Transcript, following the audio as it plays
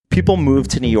People move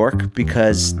to New York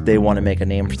because they want to make a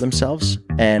name for themselves.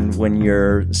 And when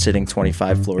you're sitting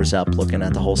 25 floors up looking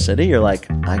at the whole city, you're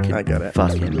like, I could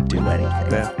fucking do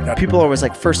anything. Yeah. People are always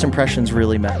like, first impressions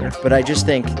really matter. But I just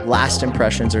think last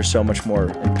impressions are so much more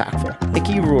impactful.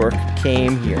 Mickey Rourke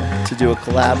came here to do a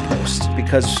collab post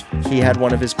because he had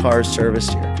one of his cars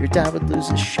serviced here. Your dad would lose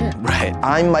his shit. Right.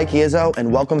 I'm Mikey Izzo,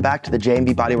 and welcome back to the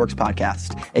J&B Body Works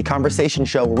Podcast, a conversation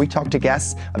show where we talk to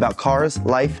guests about cars,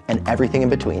 life, and everything in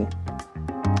between.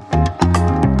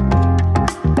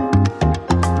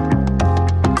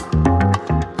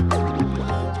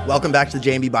 Welcome back to the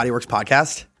J&B Body Works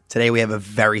Podcast. Today we have a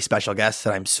very special guest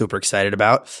that I'm super excited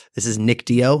about. This is Nick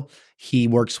Dio. He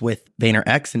works with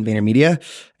VaynerX and VaynerMedia,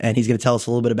 and he's going to tell us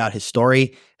a little bit about his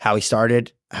story, how he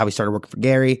started working for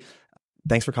Gary.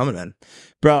 Thanks for coming, man.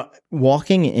 Bro,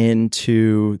 walking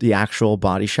into the actual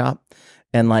body shop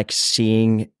and like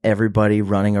seeing everybody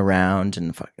running around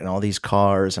and fucking all these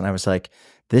cars, and I was like,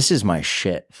 this is my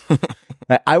shit.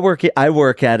 I work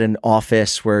at an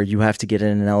office where you have to get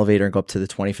in an elevator and go up to the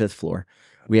 25th floor.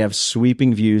 We have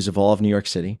sweeping views of all of New York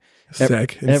City.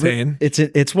 Sick, insane.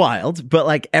 It's wild, but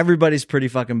like everybody's pretty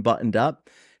fucking buttoned up.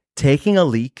 Taking a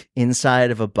leak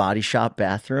inside of a body shop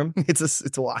bathroom, It's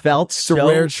a lot. felt a so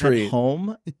rare at treat.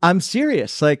 home. I'm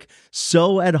serious, like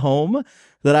so at home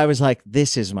that I was like,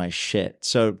 this is my shit.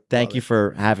 So thank you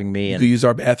for having me. You And can use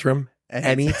our bathroom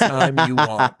anytime you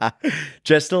want.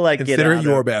 just to like Consider get it out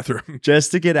your of, bathroom.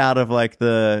 just to get out of like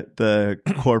the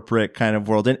corporate kind of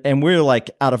world. And we're like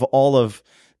out of all of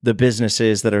the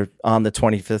businesses that are on the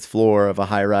 25th floor of a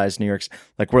high rise New York,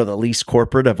 like we're the least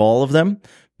corporate of all of them.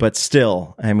 But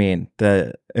still, I mean,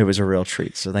 it was a real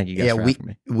treat. So thank you guys for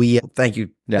having me. Thank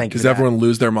you. Yeah. Thank you. Does everyone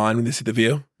lose their mind when they see the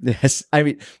view? Yes. I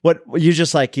mean, what you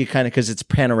just like, you kind of, because it's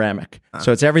panoramic.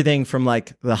 So it's everything from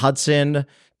like the Hudson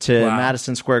to Wow.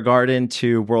 Madison Square Garden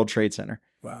to World Trade Center.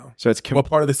 Wow. So it's What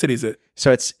part of the city is it?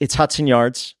 so it's Hudson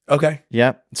Yards. Okay.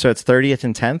 Yeah. So it's 30th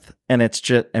and 10th. And it's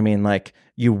just, I mean, like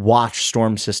you watch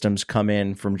storm systems come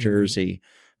in from Jersey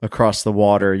across the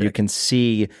water. You can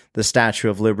see the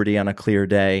Statue of Liberty on a clear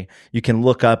day. You can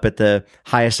look up at the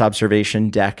highest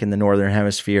observation deck in the Northern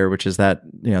Hemisphere, which is that,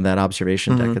 that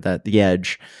observation deck at the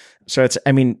edge. So it's,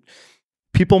 I mean,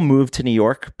 people move to New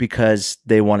York because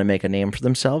they want to make a name for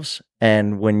themselves.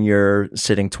 And when you're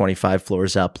sitting 25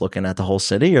 floors up looking at the whole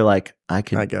city, you're like, I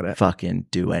get could it. fucking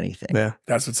do anything. Yeah.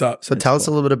 That's what's up. So tell us a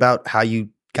little bit about how you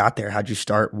got there. How'd you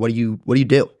start? What do you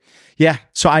do? Yeah.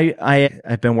 So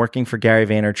I've been working for Gary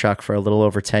Vaynerchuk for a little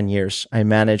over 10 years. I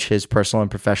manage his personal and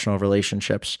professional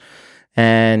relationships.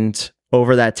 And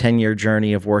over that 10-year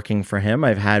journey of working for him,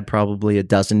 I've had probably a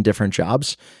dozen different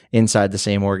jobs inside the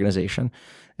same organization.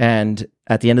 And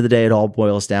at the end of the day, it all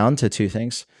boils down to two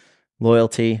things: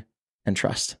 loyalty and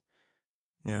trust.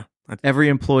 Yeah. Every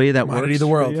employee that Commodity works of the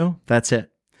world. for you, that's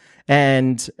it.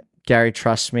 And Gary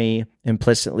trusts me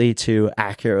implicitly to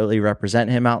accurately represent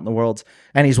him out in the world.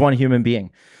 And he's one human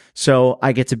being. So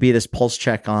I get to be this pulse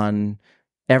check on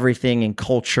everything in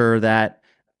culture that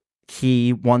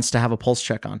he wants to have a pulse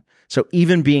check on. So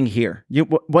even being here,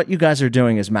 what you guys are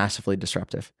doing is massively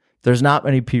disruptive. There's not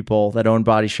many people that own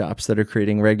body shops that are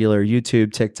creating regular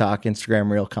YouTube, TikTok, Instagram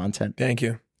reel content. Thank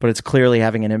you. But it's clearly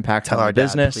having an impact Tell on our our dad,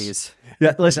 business. please.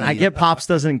 Yeah, listen, I get Pops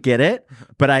doesn't get it,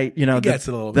 but He gets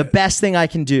it a little the bit. best thing I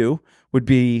can do would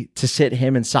be to sit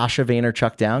him and Sasha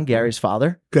Vaynerchuk down, Gary's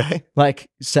father, Okay. like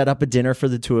set up a dinner for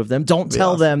the two of them. Don't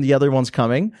tell them the other one's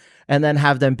coming, and then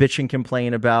have them bitch and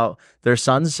complain about their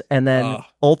sons, and then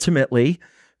ultimately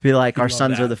be like, our love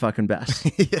sons that. are the fucking best.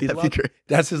 That'd be great.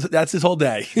 That's his whole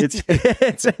day.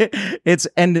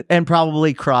 And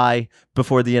probably cry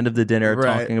before the end of the dinner,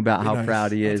 Right. talking about how Nice.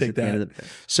 proud he I'll is take at the end of that. the.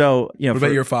 So What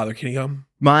about your father? Can he come?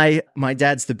 My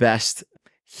dad's the best.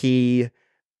 He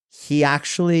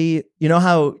actually, you know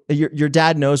how your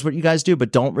dad knows what you guys do,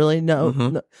 but don't really know.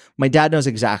 No, my dad knows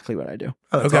exactly what I do.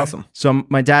 Oh, that's Okay. awesome. So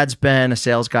my dad's been a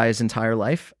sales guy his entire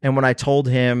life. And when I told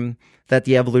him that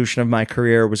the evolution of my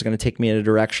career was going to take me in a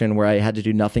direction where I had to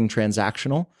do nothing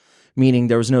transactional, meaning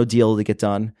there was no deal to get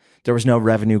done, there was no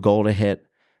revenue goal to hit,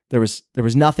 there was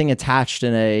nothing attached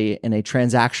in a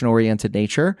transaction oriented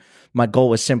nature. My goal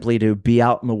was simply to be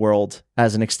out in the world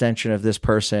as an extension of this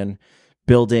person,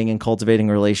 building and cultivating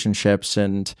relationships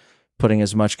and putting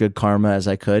as much good karma as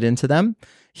I could into them.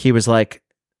 He was like,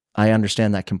 I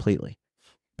understand that completely,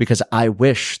 because I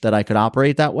wish that I could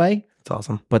operate that way. That's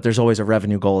awesome. But there's always a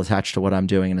revenue goal attached to what I'm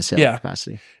doing in a sales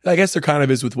capacity. I guess there kind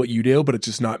of is with what you do, but it's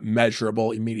just not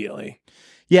measurable immediately.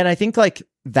 Yeah. And I think like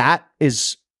that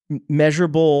is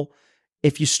measurable.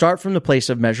 If you start from the place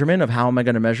of measurement of how am I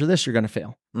going to measure this, you're going to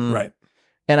fail. Right.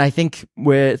 And I think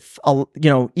with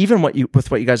even what you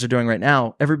guys are doing right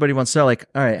now, everybody wants to know, like,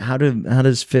 all right, how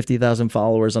does 50,000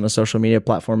 followers on a social media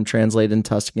platform translate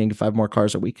into us getting 5 more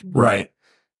cars a week? Right.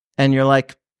 And you're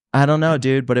like, I don't know,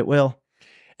 dude, but it will.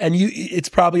 And it's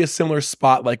probably a similar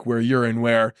spot like where you're in,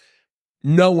 where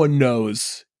no one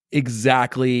knows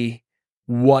exactly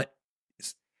what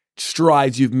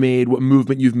strides you've made, what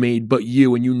movement you've made, but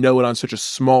you, and you know it on such a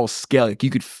small scale. Like you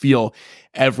could feel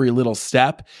every little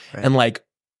step. Right. And like,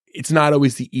 it's not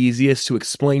always the easiest to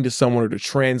explain to someone or to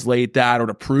translate that or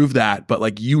to prove that, but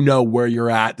like, you know where you're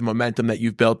at, the momentum that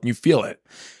you've built, and you feel it.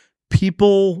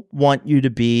 People want you to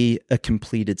be a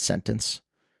completed sentence.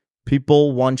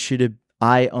 People want you to,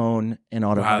 I own an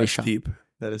auto body shop. Deep.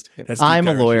 That is deep. That's I'm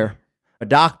deep, a lawyer, a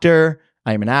doctor,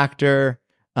 I'm an actor,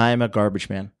 I'm a garbage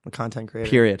man. A content creator.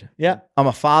 Period. Yeah. I'm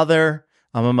a father,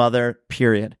 I'm a mother,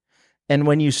 period. And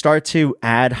when you start to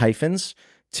add hyphens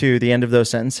to the end of those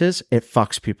sentences, it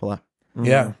fucks people up.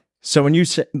 Yeah. So when you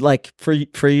say, like, for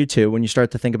you too, when you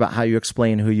start to think about how you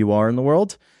explain who you are in the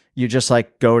world, you just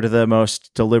like go to the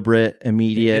most deliberate,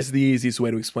 immediate. It's the easiest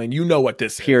way to explain. You know what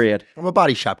this is. Period. I'm a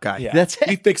body shop guy. Yeah. That's it.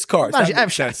 We fix cars. That I've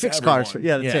makes sense to fixed cars.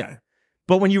 everyone. Yeah, that's it.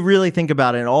 But when you really think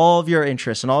about it, and all of your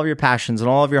interests and all of your passions and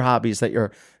all of your hobbies that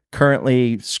you're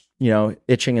currently,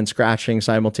 itching and scratching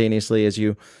simultaneously as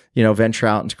you venture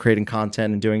out into creating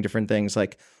content and doing different things,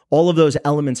 like all of those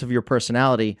elements of your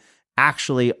personality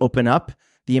actually open up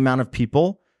the amount of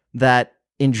people that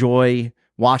enjoy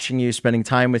watching you, spending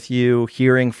time with you,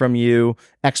 hearing from you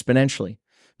exponentially.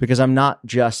 Because I'm not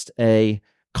just a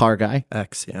car guy.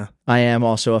 Yeah. I am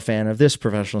also a fan of this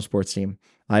professional sports team.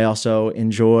 I also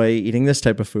enjoy eating this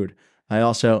type of food.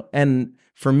 And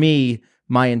for me,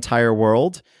 my entire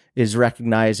world is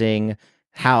recognizing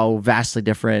how vastly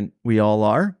different we all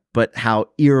are, but how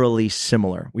eerily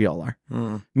similar we all are.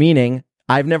 Meaning,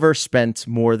 I've never spent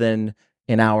more than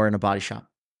an hour in a body shop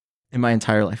in my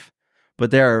entire life.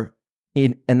 But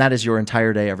and that is your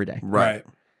entire day every day. Right.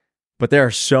 But there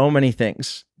are so many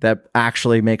things that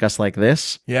actually make us like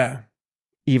this. Yeah.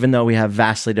 Even though we have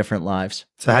vastly different lives.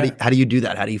 So how do you do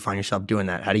that? How do you find yourself doing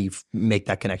that? How do you make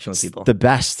that connection with people? The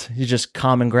best. You just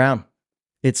common ground.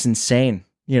 It's insane.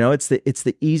 It's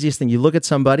the easiest thing. You look at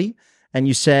somebody and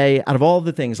you say, out of all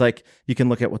the things, like you can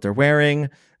look at what they're wearing,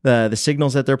 the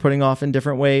signals that they're putting off in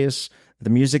different ways,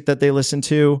 the music that they listen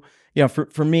to.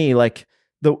 For me, like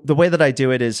the way that I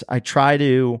do it is I try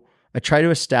to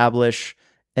establish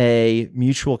a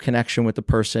mutual connection with the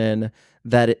person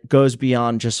that it goes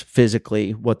beyond just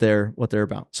physically what they're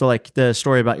about. So like the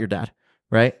story about your dad,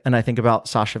 right? And I think about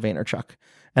Sasha Vaynerchuk.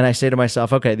 And I say to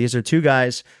myself, okay, these are two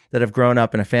guys that have grown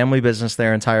up in a family business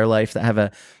their entire life, that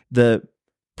have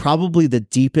probably the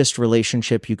deepest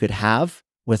relationship you could have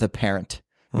with a parent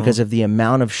because of the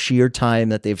amount of sheer time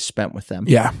that they've spent with them.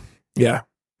 Yeah. Yeah.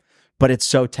 But it's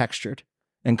so textured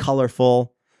and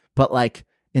colorful. But like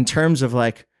in terms of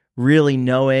like really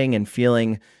knowing and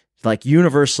feeling like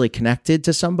universally connected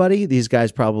to somebody, these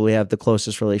guys probably have the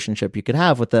closest relationship you could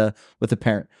have with a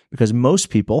parent, because most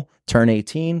people turn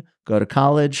 18, go to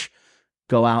college,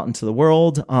 go out into the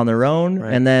world on their own,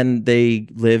 right, and then they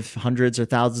live hundreds or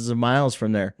thousands of miles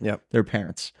from their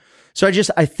parents. So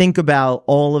I think about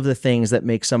all of the things that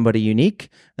make somebody unique,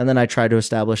 and then I try to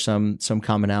establish some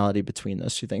commonality between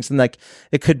those two things. And like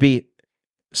it could be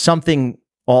something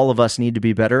all of us need to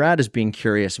be better at is being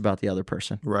curious about the other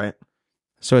person. Right.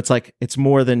 So it's like, it's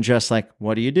more than just like,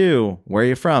 what do you do? Where are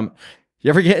you from?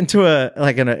 You ever get into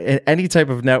any type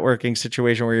of networking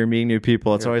situation where you're meeting new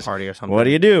people? It's always, party or something. What do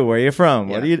you do? Where are you from?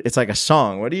 Yeah. It's like a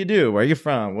song. What do you do? Where are you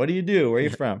from? What do you do? Where are you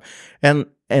from? And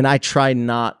I try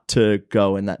not to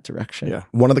go in that direction. Yeah.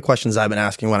 One of the questions I've been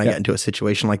asking when I get into a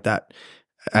situation like that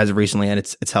as of recently, and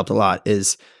it's helped a lot,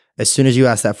 is as soon as you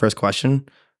ask that first question,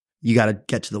 you got to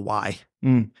get to the why.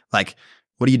 Like,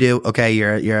 what do you do? Okay,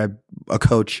 you're a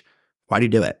coach. Why do you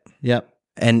do it? Yep.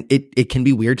 And it can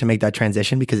be weird to make that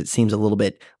transition because it seems a little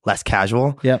bit less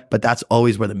casual. Yep. But that's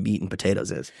always where the meat and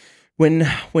potatoes is.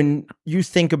 When you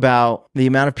think about the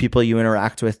amount of people you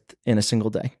interact with in a single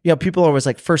day, people are always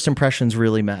like, first impressions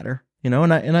really matter, and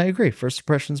I agree. First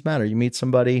impressions matter. You meet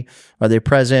somebody, are they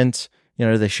present?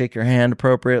 Do they shake your hand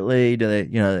appropriately? Do they,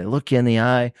 they look you in the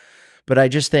eye? But I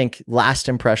just think last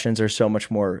impressions are so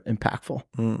much more impactful.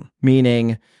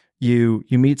 Meaning you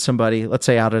meet somebody, let's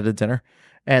say out at a dinner,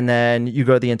 and then you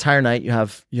go the entire night, you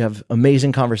have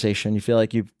amazing conversation. You feel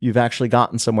like you've actually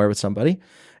gotten somewhere with somebody.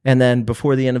 And then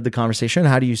before the end of the conversation,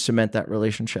 how do you cement that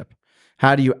relationship?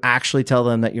 How do you actually tell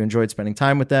them that you enjoyed spending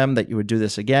time with them, that you would do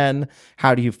this again?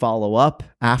 How do you follow up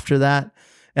after that?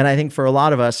 And I think for a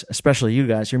lot of us, especially you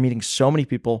guys, you're meeting so many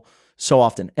people so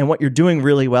often. And what you're doing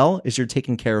really well is you're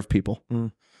taking care of people.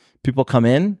 People come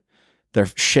in, their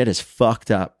shit is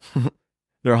fucked up.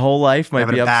 Their whole life might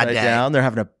Having be a bad upside day. down. They're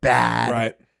having a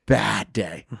bad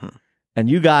day. And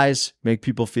you guys make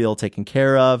people feel taken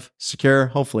care of, secure,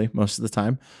 hopefully most of the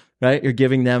time, right? You're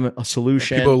giving them a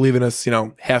solution. People are leaving us,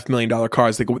 $500,000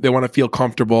 cars. They want to feel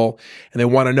comfortable, and they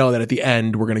want to know that at the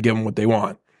end, we're going to give them what they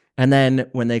want. And then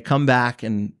when they come back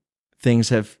and things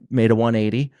have made a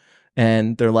 180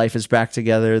 and their life is back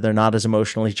together, they're not as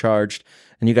emotionally charged,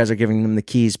 and you guys are giving them the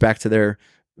keys back to their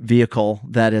vehicle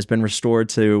that has been restored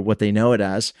to what they know it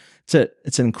as.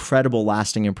 It's an incredible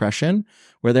lasting impression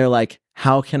where they're like,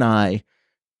 how can I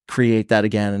create that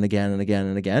again and again and again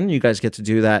and again? You guys get to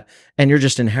do that, and you're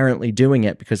just inherently doing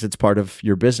it because it's part of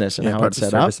your business and how it's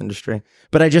set up. Industry.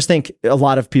 But I just think a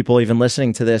lot of people, even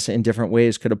listening to this in different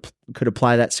ways, could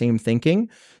apply that same thinking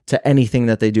to anything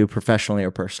that they do professionally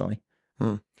or personally.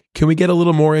 Can we get a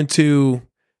little more into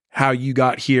how you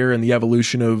got here and the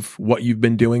evolution of what you've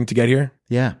been doing to get here?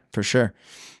 Yeah, for sure.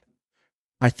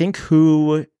 I think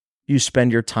who you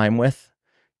spend your time with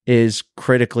is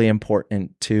critically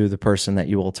important to the person that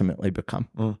you ultimately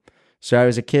become. So I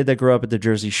was a kid that grew up at the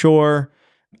Jersey Shore,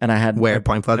 and I had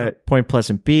Point Pleasant? Point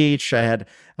Pleasant Beach. I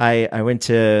was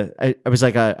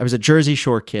a Jersey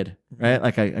Shore kid, right?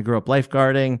 Like I grew up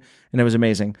lifeguarding, and it was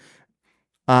amazing.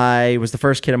 I was the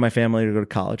first kid in my family to go to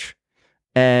college.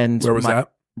 And where was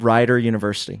that? Rider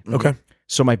University. Okay.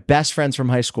 So my best friends from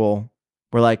high school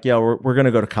were like, yo, we're going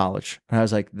to go to college. And I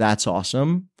was like, that's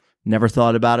awesome. Never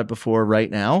thought about it before right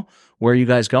now. Where are you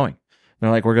guys going? And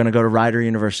they're like, we're going to go to Rider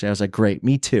University. I was like, great.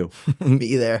 Me too.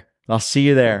 Me there. I'll see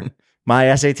you there.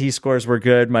 My SAT scores were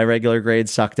good. My regular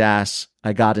grades sucked ass.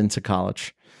 I got into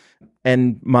college.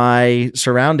 And my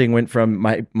surrounding went from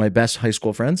my best high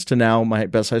school friends to now my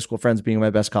best high school friends being my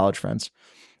best college friends.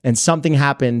 And something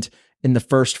happened in the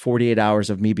first 48 hours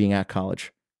of me being at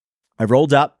college. I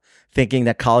rolled up thinking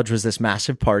that college was this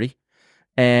massive party.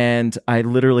 And I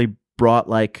literally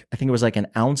brought I think it was like an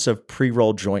ounce of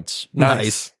pre-rolled joints.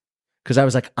 Nice. Because I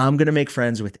was like, I'm going to make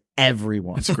friends with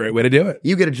everyone. It's a great way to do it.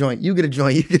 You get a joint. You get a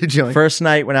joint. You get a joint. First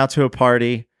night, went out to a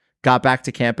party, got back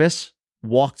to campus,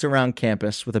 walked around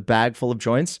campus with a bag full of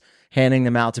joints, handing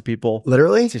them out to people.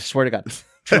 Literally? I swear to God.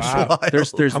 Wow.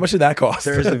 There's How much did that cost?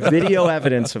 There's a video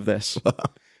evidence of this.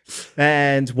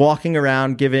 And walking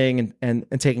around, giving and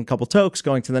taking a couple tokes,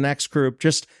 going to the next group,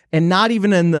 and not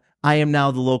even in the, I am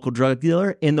now the local drug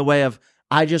dealer, in the way of,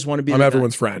 I just want to be I'm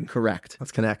everyone's friend. Correct.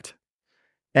 Let's connect.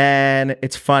 And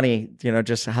it's funny,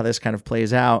 just how this kind of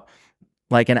plays out.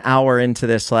 Like an hour into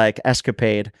this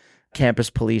escapade, campus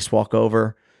police walk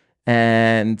over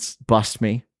and bust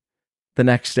me. The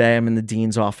next day, I'm in the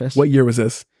dean's office. What year was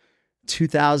this?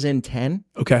 2010.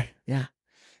 Okay. Yeah.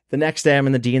 The next day, I'm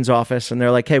in the dean's office, and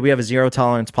they're like, hey, we have a zero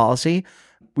tolerance policy.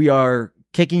 We are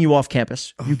kicking you off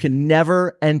campus. You can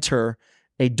never enter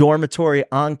a dormitory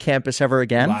on campus ever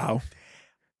again. Wow.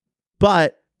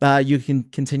 But you can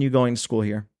continue going to school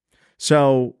here.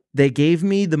 So they gave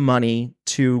me the money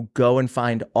to go and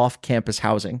find off-campus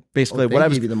housing. Basically, They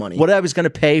gave you the money. what I was going to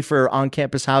pay for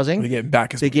on-campus housing, They gave it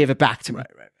back. they gave it back to me.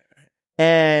 Right.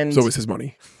 And It's always his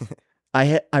money.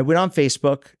 I went on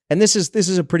Facebook, and this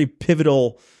is a pretty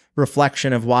pivotal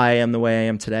reflection of why I am the way I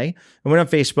am today. I went on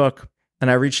Facebook, and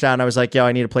I reached out, and I was like, yo,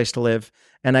 I need a place to live.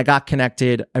 And I got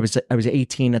connected. I was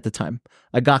 18 at the time.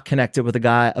 I got connected with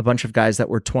a bunch of guys that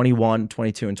were 21,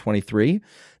 22, and 23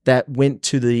 that went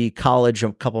to the college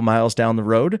a couple miles down the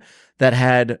road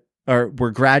that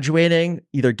were graduating,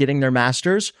 either getting their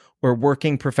master's or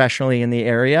working professionally in the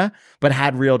area, but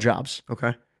had real jobs.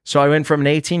 Okay. So I went from an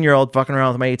 18-year-old fucking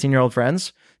around with my 18-year-old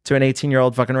friends to an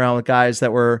 18-year-old fucking around with guys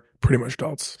that were Pretty much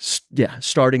adults.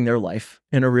 starting their life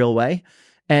in a real way.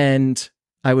 And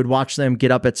I would watch them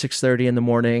get up at 6:30 in the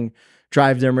morning,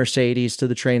 drive their Mercedes to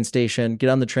the train station, get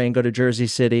on the train, go to Jersey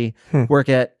City, work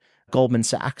at Goldman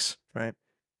Sachs. Right.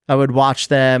 I would watch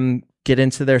them get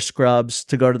into their scrubs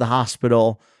to go to the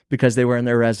hospital because they were in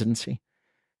their residency.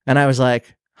 And I was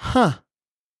like,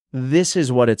 this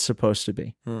is what it's supposed to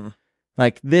be.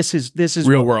 Like this is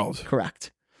Real world.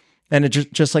 Correct. And it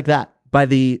just like that, by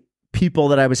the people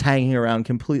that I was hanging around,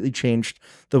 completely changed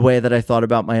the way that I thought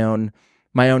about my own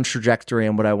trajectory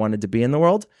and what I wanted to be in the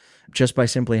world, just by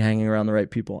simply hanging around the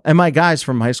right people. And my guys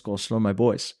from high school, still my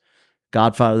boys,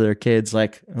 godfather their kids, I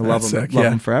love them, love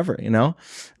them forever,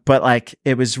 But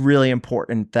it was really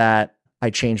important that I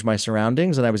changed my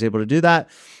surroundings, and I was able to do that.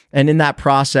 And in that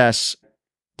process,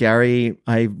 Gary,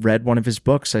 I read one of his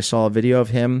books. I saw a video of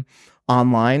him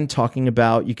online talking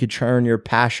about you could turn your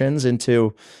passions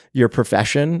into your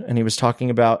profession. And he was talking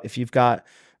about if you've got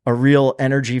a real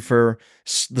energy for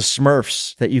the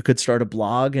Smurfs, that you could start a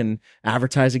blog and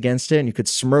advertise against it, and you could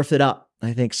Smurf it up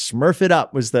I think Smurf it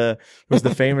up was the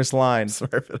famous line.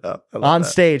 Smurf it up. On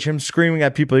stage, him screaming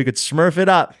at people, you could Smurf it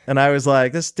up. And I was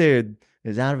like, this dude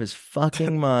is out of his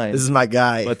fucking mind. This is my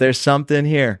guy. But there's something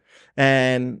here.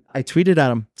 And I tweeted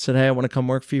at him, said, hey, I want to come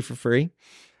work for you for free.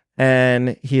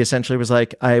 And he essentially was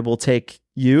like, I will take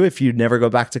you if you never go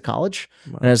back to college.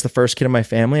 Wow. And as the first kid in my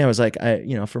family, I was like,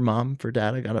 for mom, for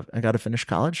dad, I gotta finish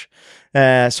college.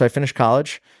 So I finished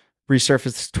college, resurfaced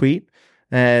this tweet,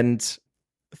 and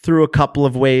through a couple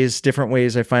of different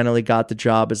ways, I finally got the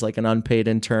job as like an unpaid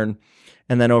intern.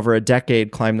 And then over a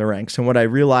decade, climbed the ranks. And what I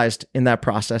realized in that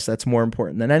process that's more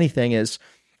important than anything is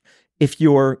if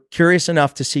you're curious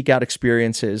enough to seek out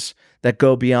experiences that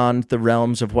go beyond the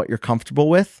realms of what you're comfortable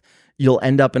with, you'll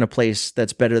end up in a place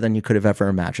that's better than you could have ever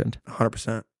imagined.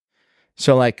 100%.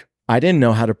 So like, I didn't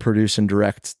know how to produce and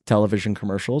direct television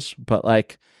commercials, but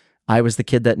like, I was the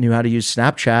kid that knew how to use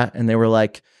Snapchat, and they were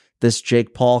like, this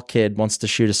Jake Paul kid wants to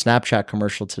shoot a Snapchat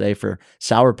commercial today for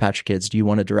Sour Patch Kids. Do you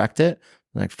want to direct it?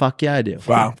 I'm like, fuck yeah, I do.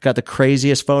 Wow. I've got the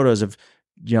craziest photos of,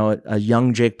 a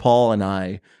young Jake Paul and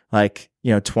I, like,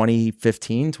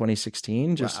 2015,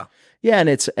 2016. Just, wow. Yeah. And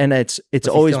it's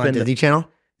always been Disney Channel.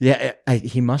 Yeah.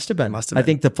 He must have been. I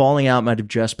think the falling out might have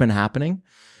just been happening,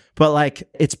 but like,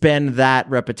 it's been that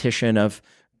repetition of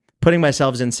putting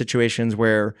myself in situations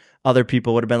where other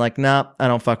people would have been like, nah, I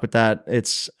don't fuck with that.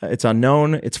 It's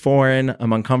unknown. It's foreign.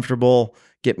 I'm uncomfortable.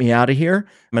 Get me out of here.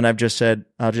 And I've just said,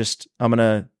 I'm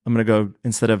going to go,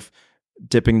 instead of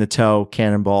dipping the toe,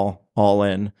 cannonball all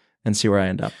in and see where I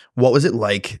end up. What was it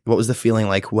like? What was the feeling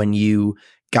like when you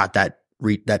got that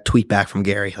tweet back from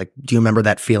Gary? Like, do you remember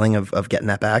that feeling of getting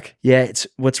that back? Yeah.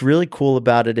 What's really cool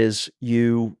about it is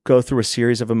you go through a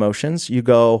series of emotions. You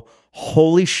go,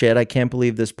 holy shit, I can't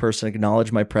believe this person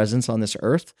acknowledged my presence on this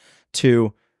earth,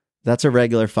 to that's a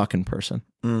regular fucking person.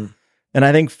 Mm. And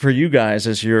I think for you guys,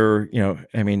 as you're,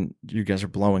 you guys are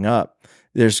blowing up,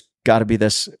 there's got to be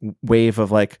this wave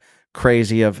of like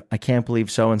crazy of, I can't believe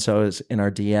so-and-so is in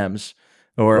our DMs,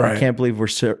 or right. I can't believe we're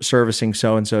servicing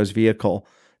so-and-so's vehicle,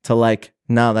 to like,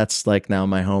 no, that's like now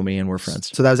my homie and we're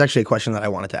friends. So that was actually a question that I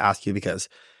wanted to ask you, because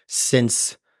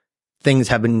since things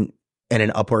have been in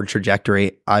an upward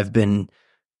trajectory, I've been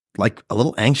like a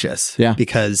little anxious. Yeah.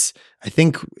 Because I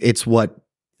think it's what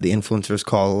the influencers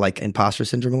call like imposter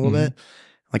syndrome a little bit.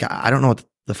 Like, I don't know what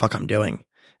the fuck I'm doing.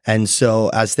 And so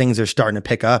as things are starting to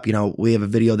pick up, we have a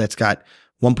video that's got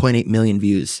 1.8 million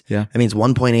views. Yeah. That means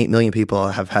 1.8 million people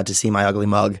have had to see my ugly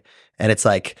mug. And it's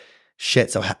like,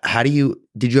 shit. So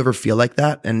did you ever feel like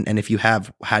that? And if you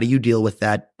have, how do you deal with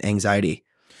that anxiety?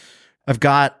 I've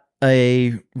got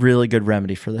a really good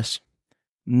remedy for this.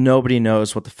 Nobody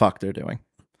knows what the fuck they're doing.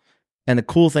 And the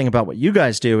cool thing about what you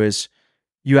guys do is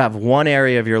you have one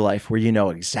area of your life where you know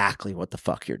exactly what the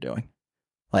fuck you're doing.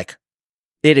 Like,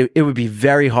 it would be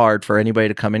very hard for anybody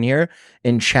to come in here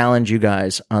and challenge you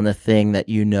guys on the thing that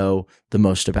you know the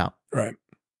most about. Right.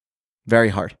 Very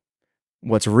hard.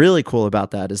 What's really cool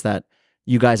about that is that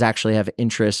you guys actually have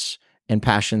interests and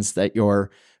passions that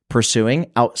you're pursuing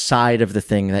outside of the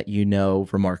thing that you know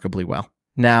remarkably well.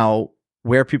 Now,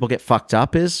 where people get fucked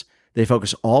up is they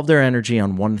focus all of their energy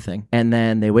on one thing, and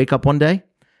then they wake up one day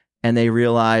and they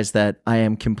realize that I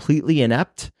am completely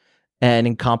inept and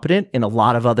incompetent in a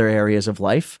lot of other areas of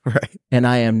life. Right. And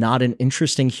I am not an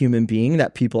interesting human being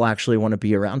that people actually want to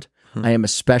be around. I am a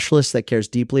specialist that cares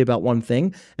deeply about one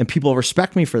thing, and people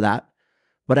respect me for that.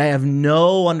 But I have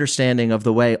no understanding of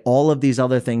the way all of these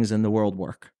other things in the world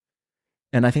work.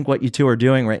 And I think what you two are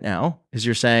doing right now is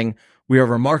you're saying we are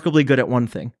remarkably good at one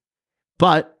thing,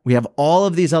 but we have all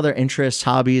of these other interests,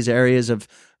 hobbies, areas of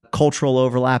cultural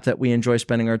overlap that we enjoy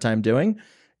spending our time doing.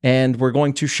 And we're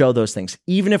going to show those things,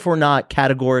 even if we're not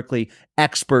categorically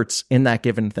experts in that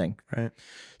given thing. Right.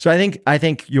 So I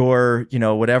think your,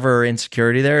 whatever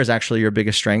insecurity there is actually your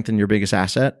biggest strength and your biggest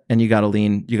asset. And you got to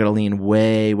lean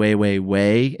way, way, way,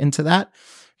 way into that.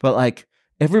 But like,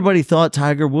 everybody thought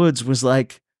Tiger Woods was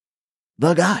like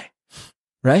the guy,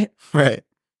 right? Right.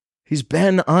 He's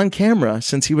been on camera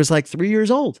since he was like 3 years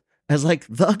old as like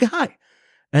the guy.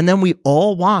 And then we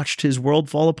all watched his world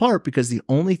fall apart because the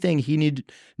only thing he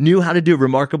knew how to do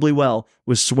remarkably well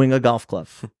was swing a golf club.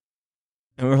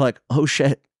 And we're like, oh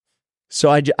shit. So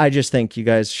I just think you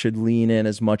guys should lean in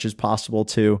as much as possible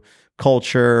to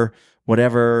culture,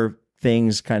 whatever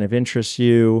things kind of interest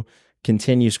you,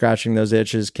 continue scratching those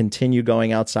itches, continue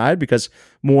going outside, because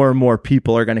more and more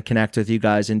people are going to connect with you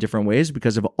guys in different ways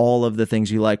because of all of the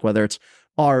things you like, whether it's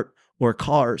art or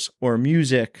cars or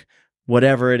music,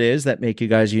 whatever it is that make you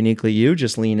guys uniquely you.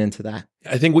 Just lean into that.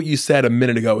 I think what you said a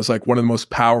minute ago was like one of the most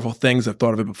powerful things. I've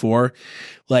thought of it before.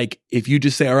 Like, if you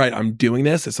just say, all right, I'm doing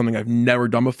this, it's something I've never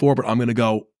done before, but I'm going to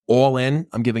go all in,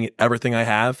 I'm giving it everything I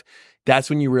have, that's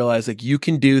when you realize like you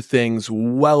can do things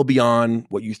well beyond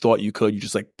what you thought you could. You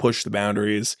just like push the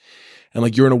boundaries and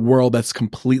like you're in a world that's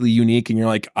completely unique and you're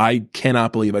like, I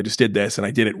cannot believe I just did this and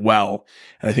I did it well.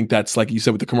 And I think that's like you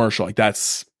said with the commercial, like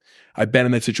I've been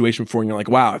in that situation before and you're like,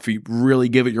 wow, if you really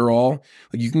give it your all,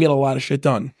 like you can get a lot of shit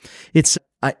done.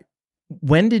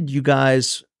 When did you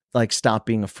guys like stop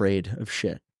being afraid of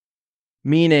shit?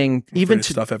 Meaning even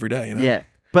to stuff every day, you know? Yeah.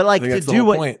 But like to do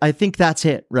what point. I think that's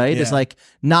it, right? Yeah. It's like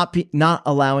not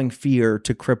allowing fear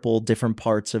to cripple different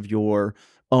parts of your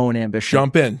own ambition.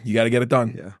 Jump in. You got to get it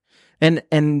done. Yeah.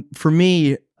 And for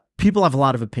me, people have a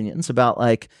lot of opinions about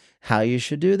like how you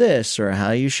should do this or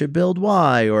how you should build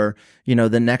Y or, you know,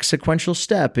 the next sequential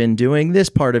step in doing this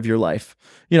part of your life.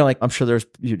 You know, like I'm sure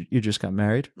you just got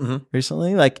married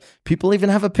recently. Like people even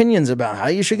have opinions about how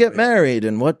you should get married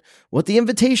and what the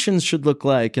invitations should look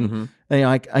like. And you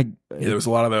know, there was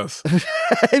a lot of those.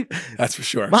 That's for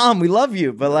sure. Mom, we love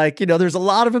you. But like, you know, there's a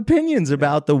lot of opinions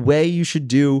about the way you should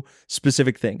do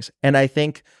specific things. And I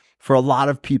think for a lot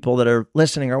of people that are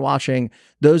listening or watching,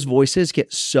 those voices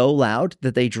get so loud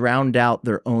that they drowned out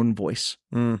their own voice.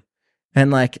 And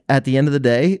like at the end of the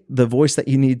day, the voice that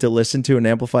you need to listen to and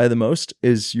amplify the most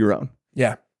is your own.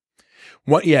 Yeah.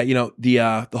 You know,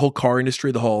 the whole car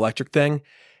industry, the whole electric thing,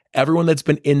 everyone that's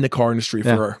been in the car industry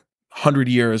for 100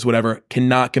 years, whatever,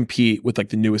 cannot compete with like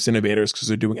the newest innovators because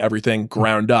they're doing everything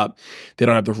ground up. They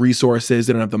don't have the resources.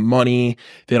 They don't have the money.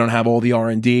 They don't have all the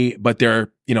R&D, but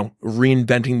they're, you know,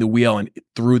 reinventing the wheel. And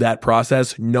through that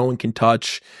process, no one can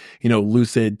touch, you know,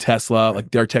 Lucid, Tesla,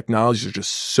 like their technologies are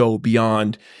just so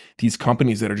beyond these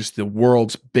companies that are just the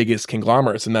world's biggest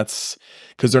conglomerates. And that's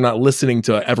because they're not listening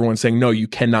to everyone saying, no, you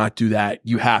cannot do that.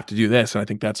 You have to do this. And I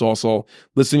think that's also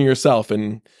listening to yourself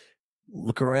and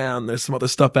look around. There's some other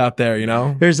stuff out there, you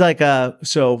know? There's like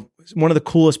so one of the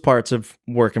coolest parts of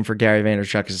working for Gary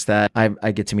Vaynerchuk is that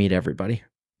I get to meet everybody.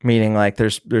 Meaning like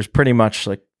there's pretty much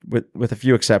like with a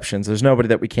few exceptions, there's nobody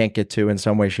that we can't get to in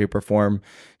some way, shape, or form.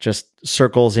 Just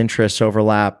circles, interests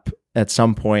overlap at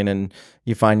some point, and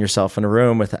you find yourself in a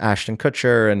room with Ashton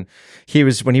Kutcher. And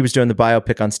when he was doing the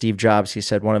biopic on Steve Jobs, he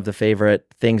said one of the favorite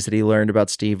things that he learned about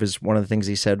Steve is one of the things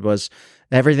he said was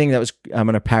everything that was, I'm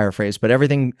going to paraphrase, but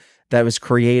everything that was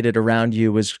created around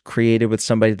you was created with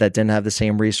somebody that didn't have the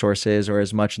same resources or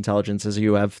as much intelligence as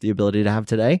you have the ability to have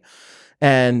today.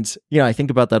 And, you know, I think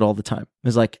about that all the time.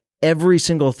 It's like every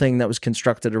single thing that was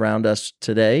constructed around us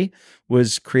today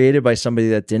was created by somebody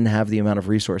that didn't have the amount of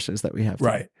resources that we have today.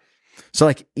 Right. So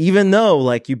like, even though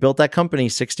like you built that company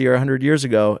 60 or 100 years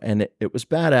ago and it was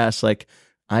badass, like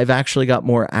I've actually got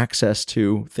more access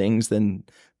to things than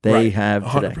they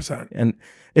have today. 100%. And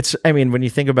it's, I mean, when you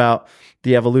think about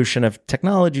the evolution of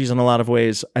technologies in a lot of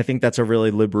ways, I think that's a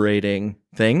really liberating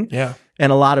thing. Yeah.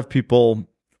 And a lot of people,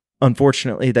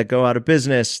 unfortunately, that go out of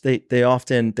business, they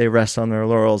often rest on their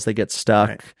laurels, they get stuck.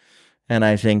 Right. And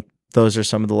I think those are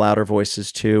some of the louder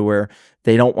voices too, where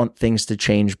they don't want things to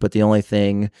change, but the only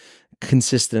thing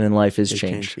consistent in life is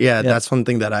change. Yeah, that's one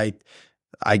thing that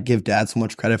I give Dad so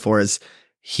much credit for is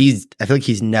I feel like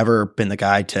he's never been the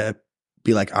guy to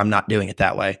be like, I'm not doing it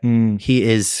that way. He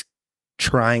is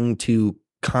trying to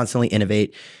constantly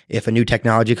innovate. If a new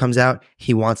technology comes out,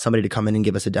 he wants somebody to come in and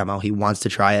give us a demo. He wants to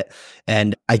try it.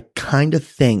 And I kind of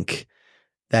think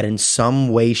that in some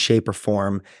way, shape, or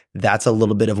form, that's a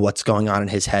little bit of what's going on in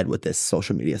his head with this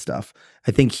social media stuff.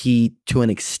 I think he, to an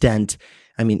extent,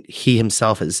 I mean, he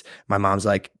himself is, my mom's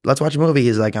like, let's watch a movie.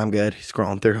 He's like, I'm good. He's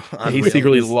scrolling through. He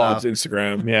secretly loves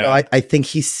Instagram. Yeah. So I think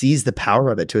he sees the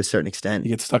power of it to a certain extent. He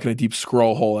gets stuck in a deep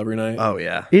scroll hole every night. Oh,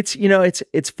 yeah. It's, you know,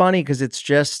 it's funny because it's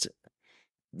just,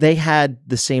 they had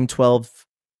the same 12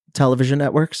 television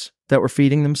networks that were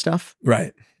feeding them stuff.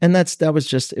 Right. And it was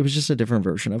just a different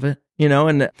version of it, you know?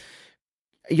 And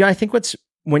yeah, I think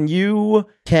when you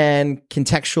can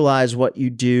contextualize what you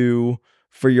do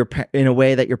for in a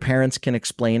way that your parents can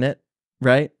explain it,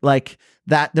 right? Like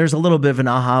that, there's a little bit of an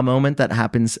aha moment that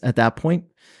happens at that point,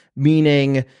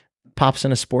 meaning Pop's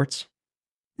into sports.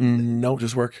 No,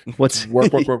 just work. What's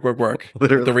work?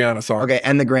 Literally. The Rihanna song. Okay,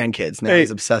 and the grandkids. Now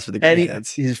he's obsessed with the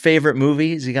grandkids. His favorite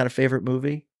movie, has he got a favorite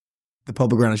movie? The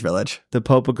Pope of Greenwich Village. The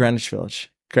Pope of Greenwich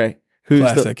Village. Okay. Who's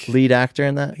Classic. The lead actor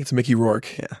in that? I think it's Mickey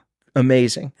Rourke. Yeah.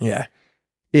 Amazing. Yeah.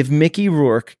 If Mickey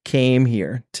Rourke came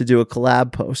here to do a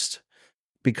collab post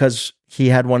because he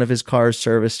had one of his cars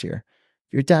serviced here,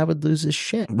 your dad would lose his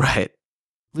shit. Right.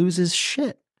 Lose his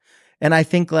shit. And I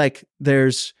think like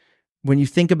when you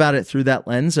think about it through that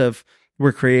lens of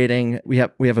we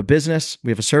have a business,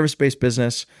 we have a service-based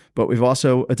business, but we've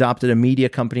also adopted a media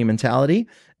company mentality.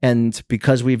 And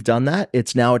because we've done that,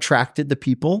 it's now attracted the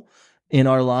people in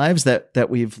our lives that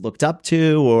we've looked up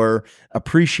to or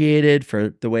appreciated for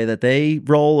the way that they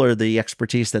roll or the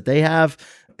expertise that they have.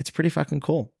 It's pretty fucking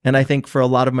cool. And I think for a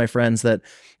lot of my friends that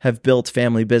have built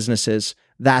family businesses,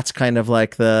 that's kind of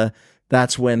like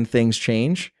that's when things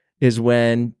change, is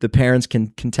when the parents can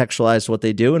contextualize what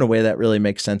they do in a way that really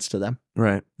makes sense to them.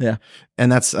 Right. Yeah.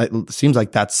 And it seems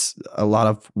like that's a lot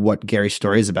of what Gary's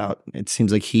story is about. It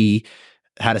seems like he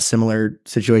had a similar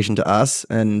situation to us,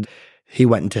 and he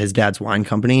went into his dad's wine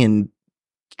company and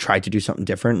tried to do something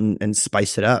different and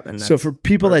spice it up. And so for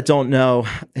people that don't know,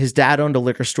 his dad owned a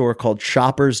liquor store called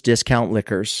Shoppers Discount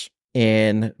Liquors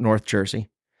in North Jersey.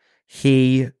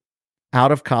 He,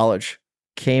 out of college,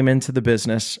 came into the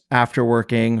business after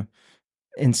working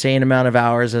insane amount of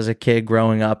hours as a kid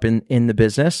growing up in the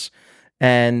business,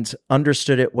 and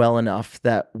understood it well enough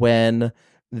that when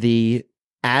the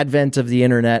advent of the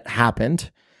internet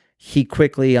happened, he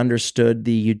quickly understood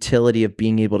the utility of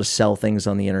being able to sell things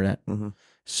on the internet. Mm-hmm.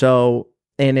 So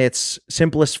in its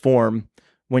simplest form,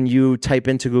 when you type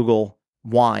into Google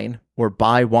wine or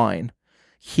buy wine,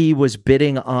 he was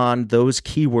bidding on those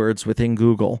keywords within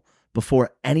Google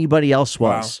before anybody else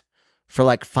was for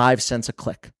like 5 cents a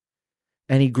click.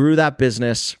 And he grew that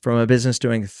business from a business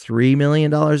doing $3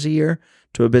 million a year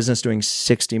to a business doing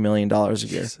 $60 million a year.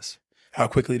 Jesus. How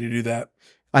quickly to do that?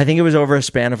 I think it was over a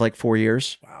span of like 4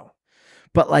 years. Wow.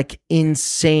 But like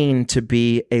insane to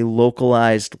be a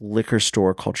localized liquor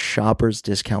store called Shoppers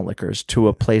Discount Liquors to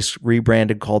a place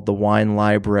rebranded called the Wine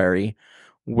Library,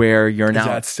 where you're now. Is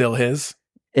that still his?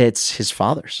 It's his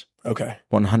father's. Okay.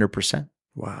 100%.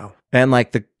 Wow. And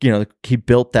like he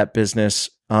built that business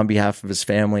on behalf of his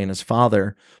family and his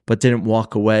father, but didn't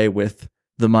walk away with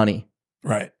the money.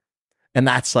 Right. And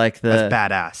that's like that's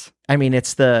badass. I mean,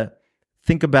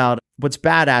 think about what's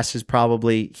badass is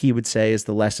probably, he would say, is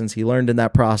the lessons he learned in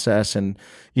that process, and,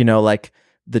 like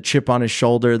the chip on his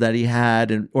shoulder that he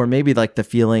had, or maybe like the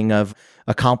feeling of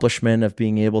accomplishment of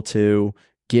being able to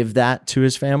give that to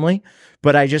his family.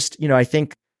 But I just, I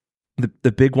think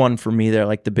the big one for me there,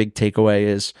 like the big takeaway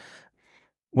is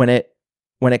when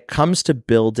it comes to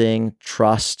building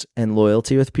trust and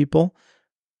loyalty with people,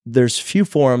 there's few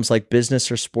forums like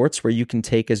business or sports where you can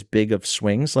take as big of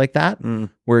swings like that,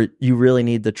 where you really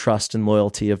need the trust and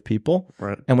loyalty of people.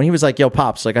 Right. And when he was like, yo,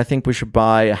 Pops, like, I think we should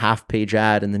buy a half-page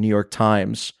ad in the New York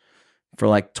Times for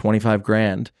like 25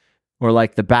 grand, or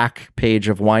like the back page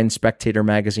of Wine Spectator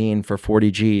magazine for 40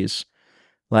 G's.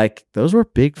 Like, those were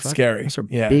big, scary. Those are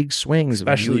big swings.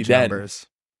 Especially huge then, numbers.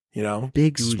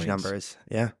 Big Huge swings. numbers.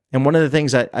 Yeah. And one of the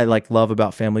things I like love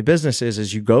about family businesses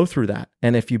is you go through that.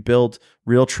 And if you build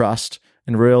real trust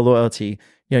and real loyalty,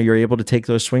 you're able to take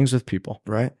those swings with people.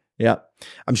 Right. Yeah.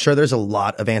 I'm sure there's a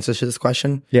lot of answers to this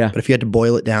question. Yeah. But if you had to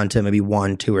boil it down to maybe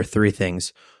 1, 2, or 3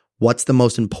 things, what's the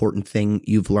most important thing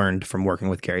you've learned from working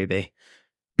with Gary V?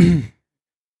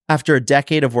 After a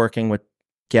decade of working with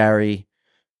Gary,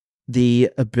 the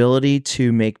ability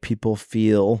to make people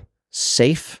feel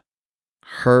safe,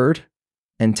 heard,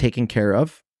 and taken care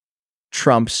of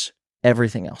trumps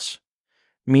everything else.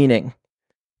 Meaning,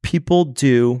 people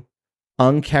do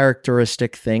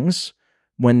uncharacteristic things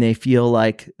when they feel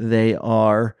like they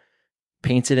are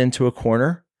painted into a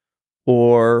corner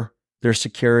or their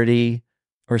security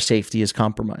or safety is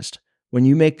compromised. When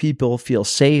you make people feel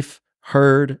safe,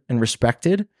 heard, and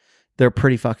respected, they're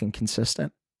pretty fucking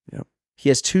consistent. Yep. He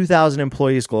has 2,000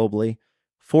 employees globally,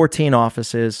 14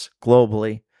 offices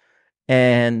globally.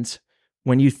 And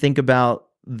when you think about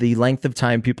the length of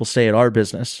time people stay at our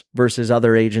business versus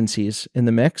other agencies in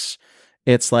the mix,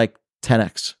 it's like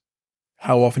 10x.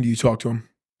 How often do you talk to him?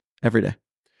 Every day.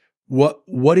 So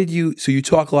you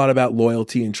talk a lot about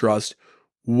loyalty and trust.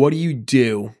 What do you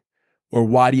do, or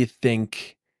why do you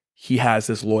think he has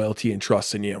this loyalty and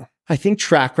trust in you? I think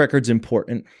track record's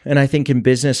important. And I think in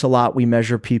business a lot, we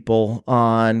measure people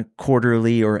on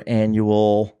quarterly or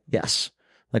annual,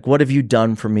 like, what have you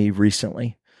done for me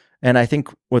recently? And I think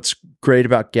what's great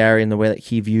about Gary and the way that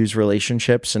he views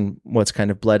relationships and what's kind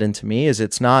of bled into me is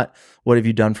it's not what have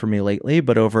you done for me lately,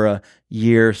 but over a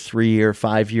year, 3-year,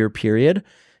 5-year period,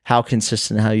 how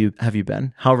consistent have you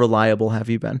been? How reliable have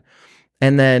you been?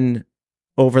 And then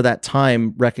over that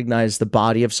time, recognize the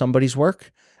body of somebody's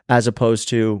work as opposed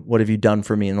to what have you done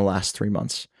for me in the last 3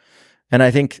 months? And I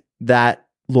think that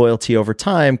loyalty over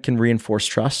time can reinforce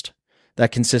trust.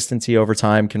 That consistency over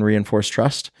time can reinforce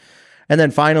trust. And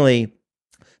then finally,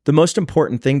 the most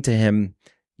important thing to him,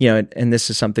 and this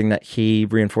is something that he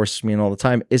reinforces me in all the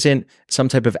time, isn't some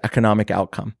type of economic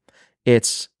outcome.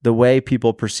 It's the way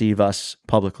people perceive us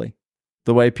publicly,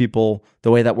 the way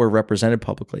that we're represented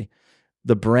publicly.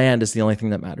 The brand is the only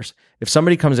thing that matters. If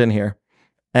somebody comes in here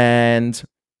and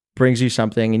brings you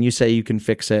something and you say you can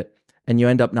fix it and you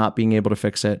end up not being able to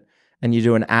fix it and you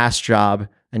do an ass job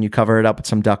and you cover it up with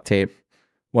some duct tape,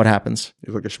 what happens?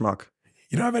 You look a schmuck.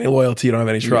 You don't have any loyalty. You don't have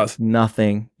any trust.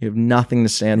 Nothing. You have nothing to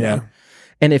stand on.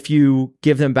 And if you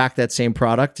give them back that same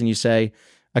product and you say,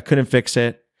 I couldn't fix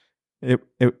it, it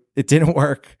didn't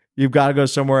work, you've got to go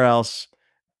somewhere else,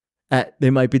 they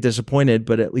might be disappointed,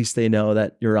 but at least they know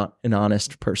that you're an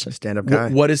honest person. Stand-up guy.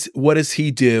 What does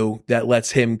he do that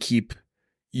lets him keep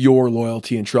your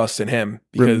loyalty and trust in him?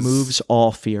 Because removes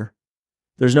all fear.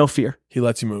 There's no fear. He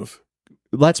lets you move.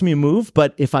 Lets me move,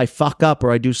 but if I fuck up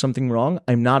or I do something wrong,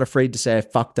 I'm not afraid to say I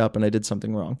fucked up and I did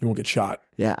something wrong. You won't get shot.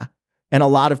 Yeah. And a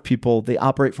lot of people, they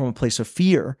operate from a place of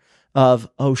fear of,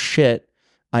 oh shit,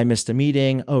 I missed a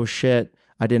meeting. Oh shit,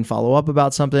 I didn't follow up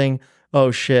about something.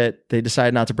 Oh shit, they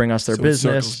decided not to bring us their So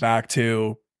business. It circles back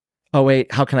to, oh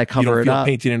wait, how can I cover it you don't feel up?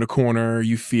 painted in a corner.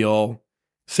 You feel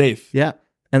safe. Yeah.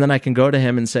 And then I can go to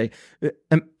him and say,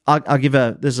 I'll give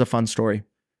this is a fun story.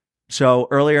 So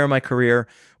earlier in my career,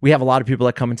 we have a lot of people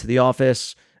that come into the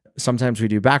office. Sometimes we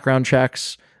do background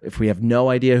checks. If we have no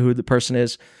idea who the person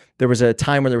is, there was a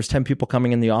time where there was 10 people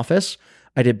coming in the office.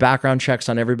 I did background checks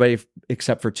on everybody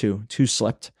except for two. Two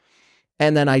slipped.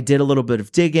 And then I did a little bit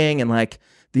of digging, and like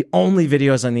the only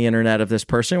videos on the internet of this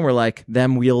person were like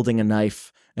them wielding a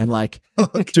knife and like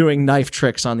doing knife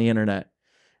tricks on the internet.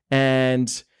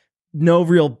 And no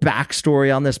real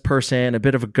backstory on this person, a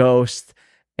bit of a ghost.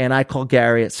 And I call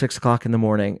Gary at 6 o'clock in the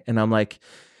morning and I'm like,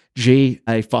 gee,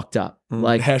 I fucked up.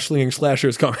 Like Hashling and Slasher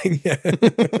is coming.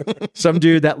 some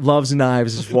dude that loves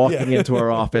knives is walking into our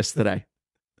office today.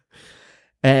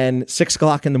 And 6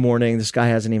 o'clock in the morning, this guy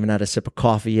hasn't even had a sip of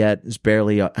coffee yet. He's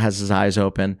barely has his eyes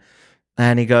open.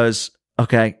 And he goes,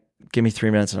 okay, give me 3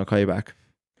 minutes and I'll call you back.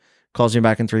 Calls me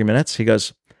back in 3 minutes. He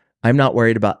goes, I'm not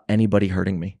worried about anybody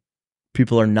hurting me.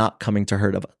 People are not coming to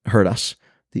hurt us.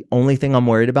 The only thing I'm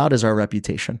worried about is our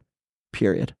reputation,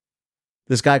 period.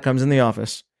 This guy comes in the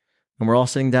office and we're all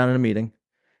sitting down in a meeting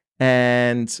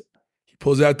and He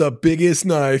pulls out the biggest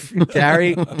knife.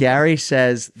 Gary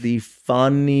says the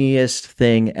funniest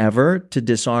thing ever to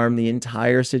disarm the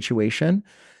entire situation,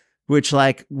 which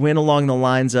like went along the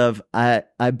lines of, I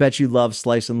bet you love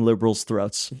slicing liberals'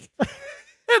 throats.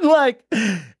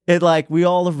 And we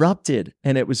all erupted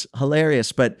and it was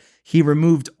hilarious, but he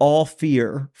removed all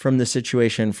fear from the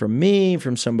situation, from me,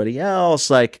 from somebody else,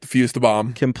 like Defused the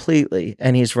bomb. completely.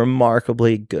 And he's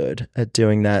remarkably good at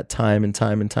doing that time and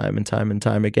time and time and time and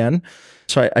time again.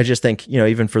 So I just think,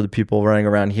 even for the people running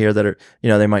around here that are,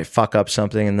 they might fuck up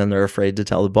something and then they're afraid to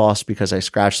tell the boss because I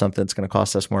scratched something that's going to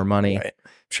cost us more money. Right.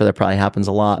 I'm sure that probably happens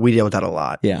a lot. We deal with that a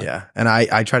lot. Yeah. And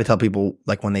I try to tell people,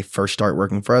 like when they first start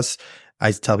working for us,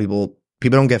 I tell people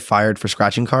don't get fired for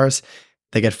scratching cars.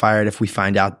 They get fired if we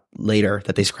find out later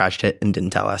that they scratched it and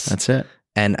didn't tell us. That's it.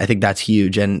 And I think that's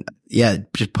huge. And yeah,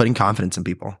 just putting confidence in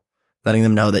people, letting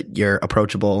them know that you're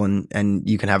approachable and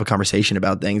you can have a conversation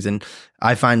about things. And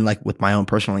I find like with my own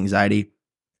personal anxiety,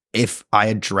 if I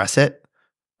address it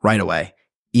right away,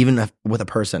 even with a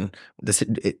person,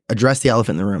 address the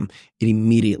elephant in the room, it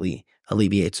immediately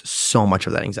alleviates so much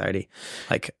of that anxiety.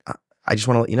 Like, I just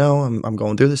want to let you know I'm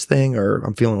going through this thing, or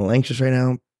I'm feeling a little anxious right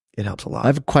now. It helps a lot. I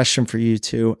have a question for you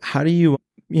too. How do you,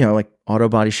 like auto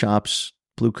body shops,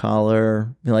 blue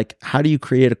collar, how do you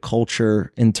create a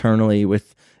culture internally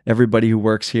with everybody who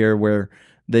works here where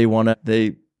they want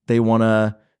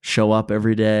to show up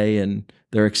every day and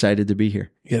they're excited to be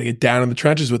here? You got to get down in the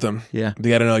trenches with them. Yeah. They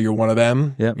got to know you're one of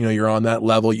them. Yep. You're on that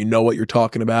level. You know what you're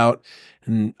talking about.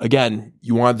 And again,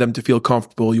 you want them to feel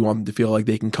comfortable. You want them to feel like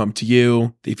they can come to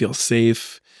you. They feel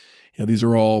safe. These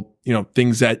are all,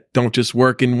 things that don't just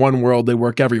work in one world. They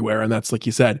work everywhere. And that's, like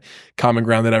you said, common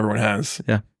ground that everyone has.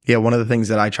 Yeah. Yeah. One of the things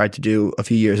that I tried to do a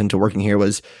few years into working here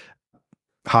was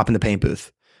hop in the paint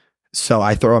booth. So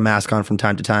I throw a mask on from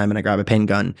time to time and I grab a paint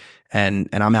gun and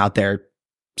I'm out there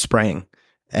spraying.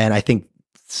 And I think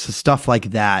stuff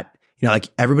like that, like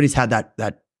everybody's had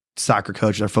that soccer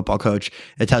coach or football coach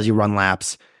that tells you run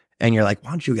laps and you're like, why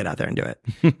don't you get out there and do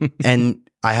it? And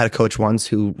I had a coach once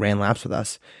who ran laps with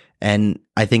us. And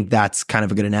I think that's kind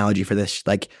of a good analogy for this.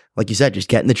 Like you said, just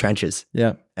get in the trenches.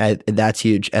 Yeah. That's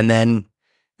huge. And then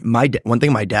one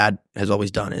thing my dad has always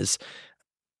done is,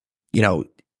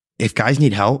 if guys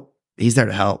need help, he's there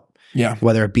to help. Yeah.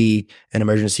 Whether it be an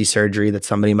emergency surgery that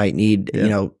somebody might need,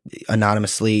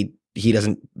 anonymously, he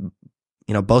doesn't,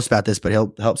 boast about this, but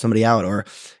he'll help somebody out. Or,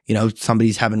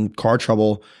 somebody's having car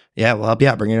trouble. Yeah, we'll help you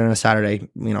out. Bring it in on a Saturday.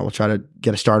 We'll try to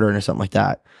get a starter in or something like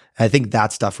that. I think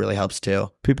that stuff really helps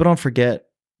too. People don't forget,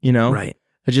 Right.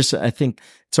 I think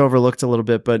it's overlooked a little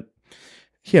bit, but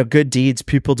good deeds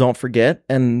people don't forget.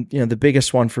 And, the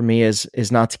biggest one for me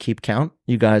is not to keep count.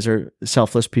 You guys are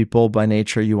selfless people by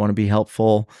nature. You want to be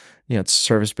helpful. It's a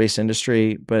service-based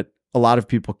industry, but a lot of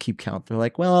people keep count. They're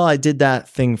like, well, I did that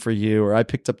thing for you, or I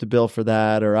picked up the bill for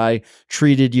that, or I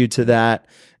treated you to that.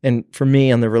 And for me,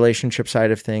 on the relationship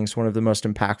side of things, one of the most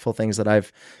impactful things that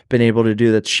I've been able to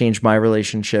do that's changed my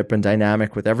relationship and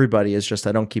dynamic with everybody is just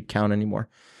I don't keep count anymore.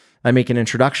 I make an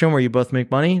introduction where you both make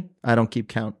money. I don't keep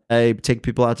count. I take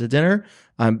people out to dinner.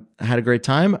 I had a great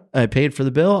time. I paid for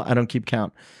the bill. I don't keep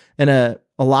count. And a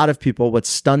lot of people, what's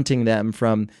stunting them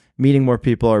from meeting more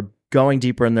people or going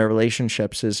deeper in their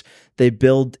relationships is they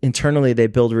build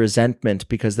resentment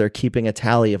because they're keeping a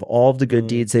tally of all of the good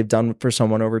deeds they've done for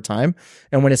someone over time.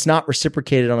 And when it's not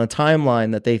reciprocated on a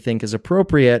timeline that they think is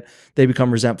appropriate, they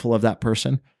become resentful of that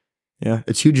person. Yeah.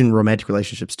 It's huge in romantic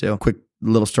relationships too. Quick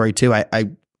little story too.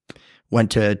 I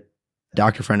went to a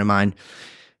doctor friend of mine,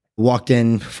 walked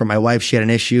in for my wife. She had an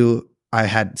issue. I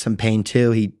had some pain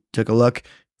too. He took a look.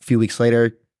 A few weeks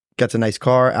later, gets a nice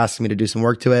car, asks me to do some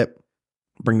work to it.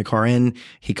 Bring the car in.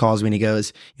 He calls me and he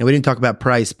goes, we didn't talk about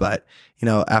price, but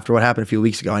after what happened a few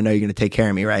weeks ago, I know you're going to take care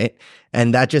of me, right?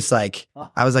 And that just I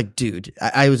was like, dude,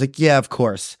 I was like, yeah, of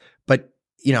course. But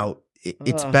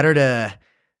it's better to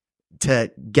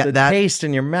get the that taste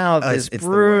in your mouth is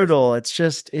brutal.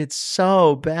 It's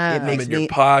so bad. It makes in your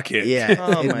pocket.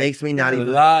 Yeah. It makes me not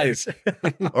even lies.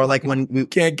 Or like when we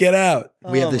can't get out.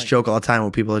 We have this joke all the time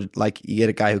when people are like, you get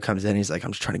a guy who comes in, he's like,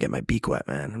 I'm just trying to get my beak wet,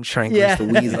 man. I'm just trying to grease the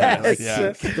wheeze. Like,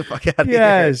 get the fuck out of here.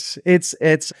 Yes.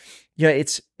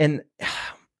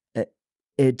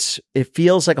 It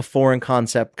feels like a foreign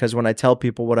concept because when I tell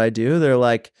people what I do, they're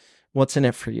like, what's in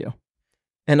it for you?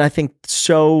 And I think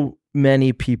so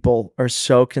many people are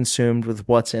so consumed with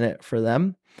what's in it for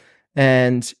them.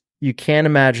 And you can't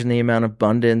imagine the amount of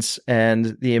abundance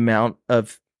and the amount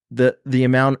of the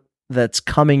amount that's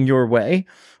coming your way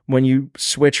when you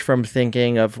switch from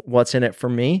thinking of what's in it for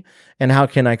me and how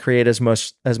can I create as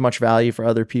much value for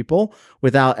other people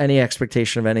without any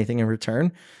expectation of anything in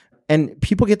return. And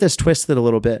people get this twisted a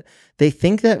little bit. They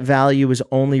think that value is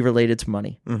only related to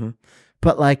money. Mm-hmm.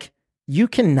 But you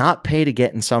cannot pay to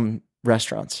get in some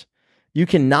restaurants. You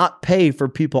cannot pay for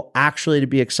people actually to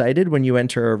be excited when you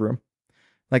enter a room.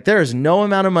 There is no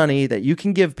amount of money that you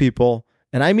can give people,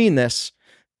 and I mean this,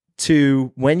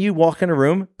 to when you walk in a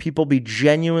room, people be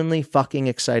genuinely fucking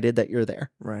excited that you're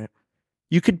there. Right.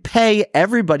 You could pay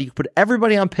everybody, you could put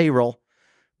everybody on payroll,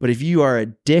 but if you are a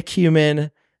dick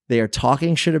human, they are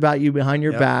talking shit about you behind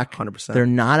your back. 100%. They're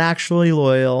not actually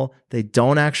loyal. They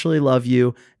don't actually love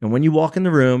you. And when you walk in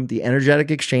the room, the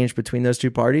energetic exchange between those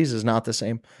two parties is not the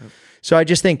same. Yep. So I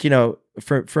just think,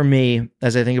 for me,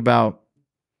 as I think about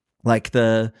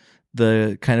the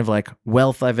kind of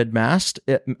wealth I've amassed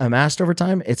over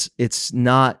time, it's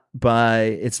not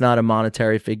a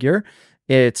monetary figure.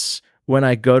 It's when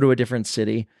I go to a different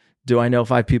city, do I know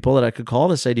 5 people that I could call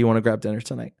to say, do you want to grab dinner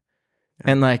tonight?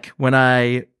 And when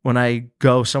I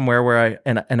go somewhere where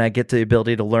I get the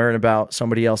ability to learn about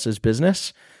somebody else's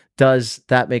business, does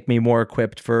that make me more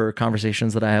equipped for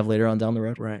conversations that I have later on down the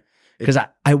road? Right. Because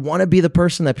I want to be the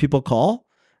person that people call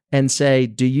and say,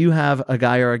 do you have a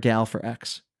guy or a gal for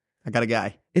X? I got a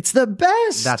guy. It's the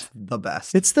best. That's the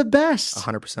best. It's the best.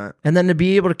 100%. And then to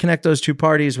be able to connect those two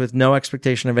parties with no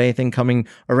expectation of anything coming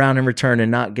around in return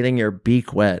and not getting your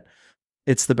beak wet.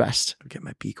 It's the best. I'll get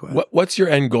my beak wet. What's your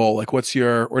end goal? What's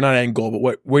your, or not end goal,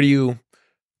 but where do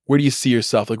you see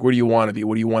yourself? Where do you want to be?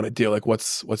 What do you want to do?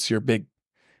 What's your big,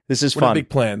 this is what fun. are big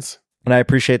plans? And I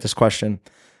appreciate this question.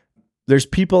 There's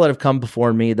people that have come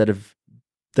before me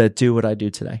that do what I do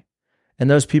today. And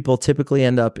those people typically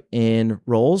end up in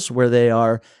roles where they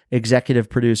are executive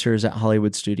producers at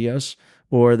Hollywood studios,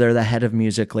 or they're the head of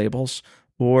music labels,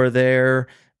 or they're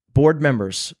board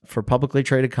members for publicly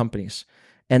traded companies.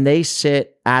 And they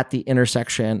sit at the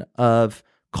intersection of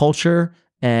culture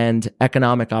and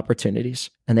economic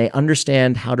opportunities. And they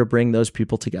understand how to bring those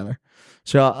people together.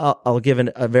 So I'll give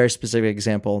a very specific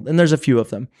example. And there's a few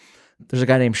of them. There's a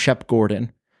guy named Shep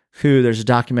Gordon, who there's a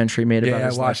documentary made about. Yeah,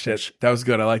 I watched it. That was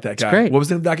good. I like that guy. Great. What was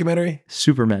the name of the documentary?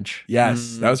 Supermensch.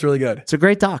 Yes, that was really good. It's a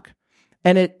great doc.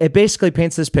 And it basically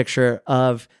paints this picture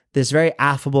of this very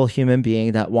affable human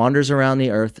being that wanders around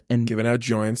the earth and giving out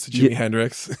joints to Jimi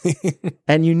Hendrix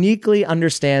and uniquely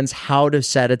understands how to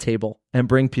set a table and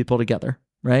bring people together,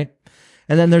 right?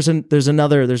 And then there's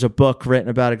a book written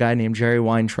about a guy named Jerry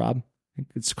Weintraub. I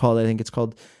think it's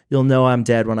called You'll Know I'm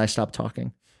Dead When I Stop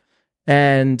Talking.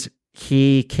 And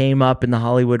he came up in the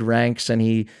Hollywood ranks, and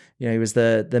he was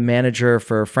the manager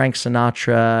for Frank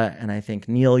Sinatra and I think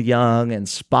Neil Young, and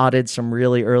spotted some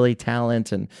really early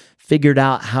talent and figured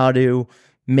out how to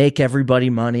make everybody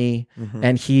money.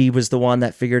 And he was the one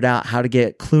that figured out how to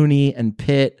get Clooney and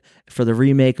Pitt for the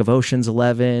remake of Ocean's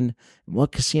 11.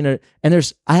 What casino?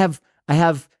 And I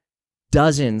have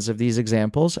dozens of these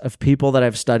examples of people that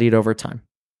I've studied over time.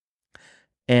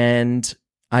 And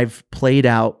I've played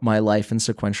out my life in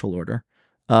sequential order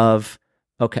of,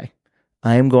 okay,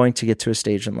 I am going to get to a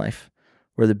stage in life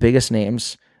where the biggest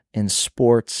names in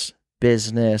sports,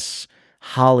 business,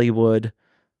 Hollywood,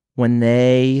 when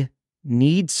they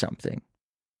need something,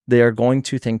 they are going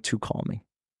to think to call me.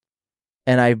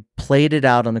 And I played it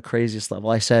out on the craziest level.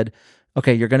 I said,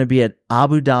 okay, you're going to be at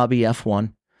Abu Dhabi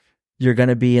F1. You're going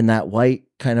to be in that white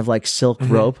kind of like silk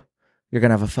robe. You're going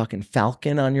to have a fucking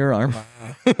falcon on your arm.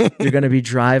 You're going to be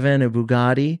driving a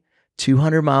Bugatti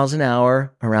 200 miles an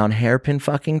hour around hairpin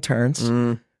fucking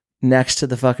turns next to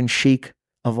the fucking sheik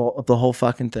of the whole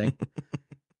fucking thing.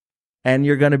 And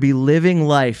you're going to be living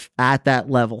life at that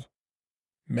level.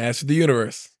 Master of the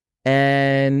universe.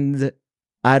 And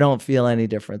I don't feel any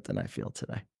different than I feel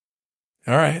today.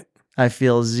 All right. I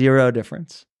feel zero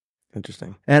difference.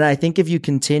 Interesting. And I think if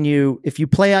you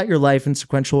play out your life in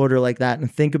sequential order like that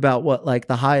and think about what like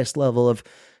the highest level of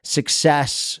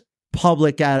success,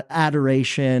 public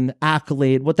adoration,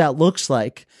 accolade, what that looks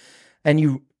like, and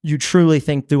you truly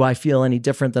think, do I feel any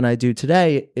different than I do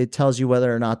today? It tells you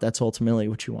whether or not that's ultimately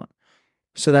what you want.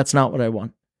 So that's not what I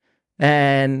want.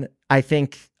 And I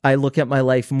think I look at my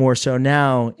life more so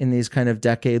now in these kind of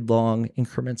decade-long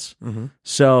increments.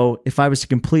 So if I was to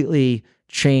completely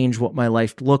change what my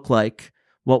life looked like,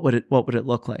 what would it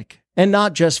look like? And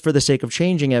not just for the sake of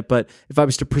changing it, but if I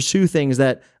was to pursue things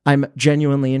that I'm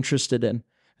genuinely interested in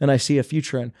and I see a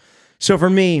future in. So for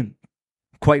me,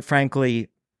 quite frankly,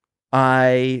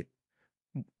 I've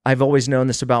always known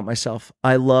this about myself.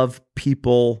 I love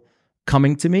people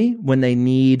coming to me when they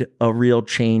need a real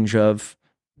change of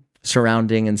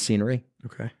surrounding and scenery.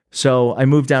 Okay. So I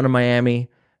moved down to Miami,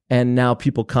 and now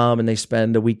people come and they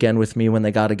spend a weekend with me when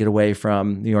they got to get away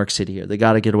from New York City or they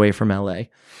got to get away from LA.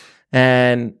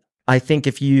 And I think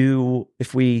if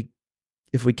we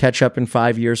catch up in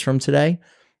 5 years from today,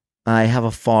 I have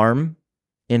a farm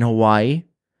in Hawaii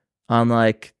on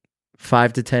like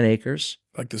 5 to 10 acres.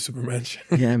 Like the Superman.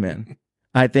 Yeah, man.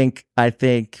 I think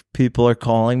people are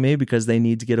calling me because they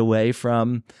need to get away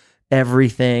from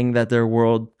everything that their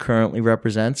world currently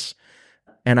represents.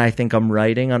 And I think I'm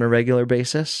writing on a regular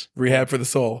basis. Rehab for the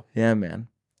soul. Yeah, man.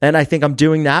 And I think I'm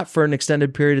doing that for an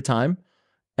extended period of time.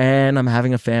 And I'm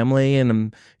having a family,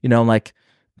 and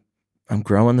I'm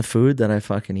growing the food that I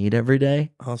fucking eat every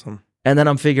day. Awesome. And then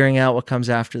I'm figuring out what comes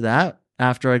after that,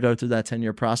 after I go through that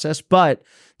 10-year process. But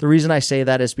the reason I say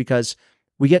that is because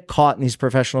we get caught in these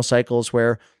professional cycles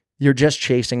where you're just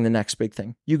chasing the next big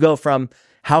thing. You go from,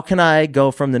 how can I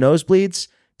go from the nosebleeds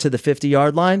to the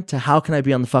 50-yard line, to how can I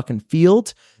be on the fucking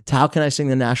field, to how can I sing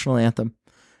the national anthem?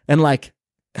 And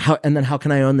then how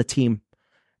can I own the team?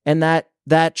 And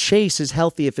that chase is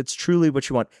healthy if it's truly what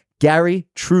you want. Gary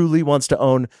truly wants to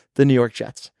own the New York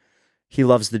Jets. He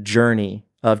loves the journey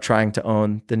of trying to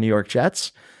own the New York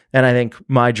Jets. And I think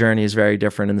my journey is very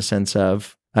different in the sense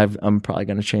of I'm probably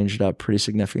going to change it up pretty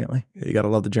significantly. You got to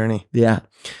love the journey. Yeah.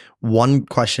 One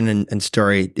question and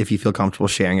story, if you feel comfortable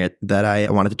sharing it, that I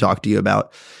wanted to talk to you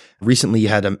about. Recently, you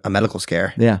had a medical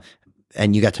scare. Yeah.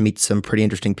 And you got to meet some pretty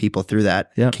interesting people through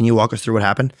that. Yeah. Can you walk us through what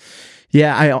happened?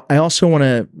 Yeah. I also want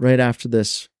to, right after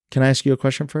this, can I ask you a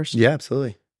question first? Yeah,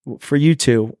 absolutely. For you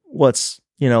two, what's,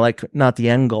 not the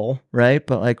end goal, right?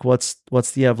 But like, what's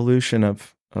the evolution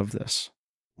of this?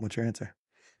 What's your answer?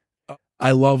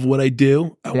 I love what I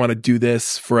do. I want to do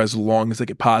this for as long as I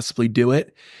could possibly do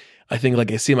it. I think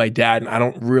I see my dad, and I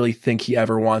don't really think he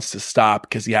ever wants to stop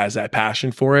because he has that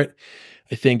passion for it.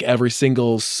 I think every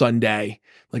single Sunday,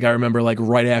 I remember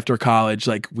right after college,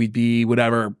 we'd be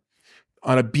whatever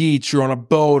on a beach or on a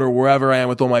boat or wherever I am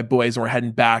with all my boys, and we're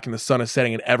heading back and the sun is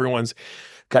setting and everyone's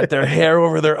got their hair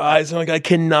over their eyes. I'm I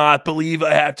cannot believe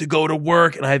I have to go to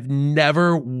work. And I've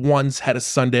never once had a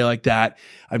Sunday like that.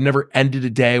 I've never ended a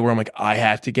day where I'm I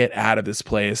have to get out of this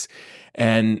place.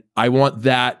 And I want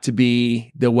that to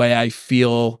be the way I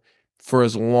feel for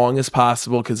as long as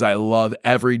possible, because I love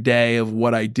every day of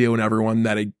what I do and everyone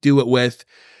that I do it with.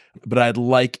 But I'd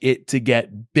like it to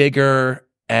get bigger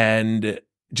and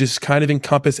just kind of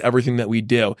encompass everything that we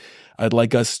do. I'd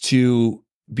like us to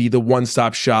be the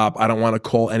one-stop shop. I don't want to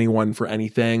call anyone for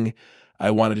anything.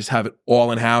 I want to just have it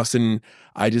all in-house. And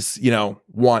I just,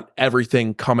 want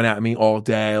everything coming at me all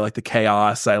day. I like the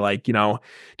chaos. I like,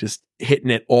 just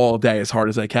hitting it all day as hard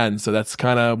as I can. So that's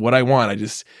kind of what I want.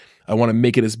 I want to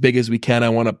make it as big as we can. I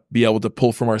want to be able to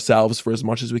pull from ourselves for as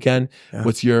much as we can. Yeah.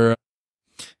 What's your...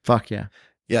 Fuck yeah.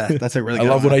 Yeah, that's a really I good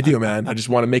love one. what I do, man. I just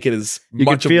want to make it as You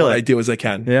much can of feel what it. I do as I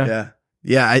can. Yeah.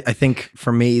 Yeah. I think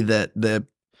for me the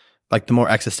more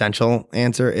existential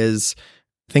answer is,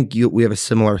 I think we have a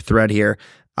similar thread here.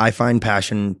 I find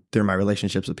passion through my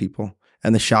relationships with people,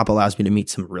 and the shop allows me to meet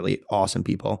some really awesome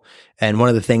people. And one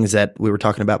of the things that we were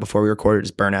talking about before we recorded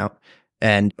is burnout.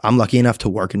 And I'm lucky enough to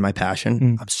work in my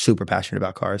passion. I'm super passionate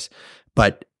about cars,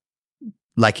 but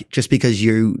like, just because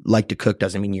you like to cook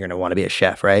doesn't mean you're going to want to be a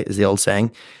chef, right? Is the old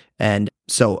saying. And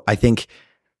so I think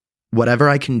whatever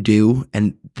I can do,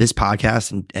 and this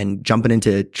podcast and jumping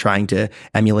into trying to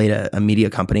emulate a media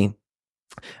company,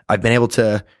 I've been able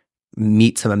to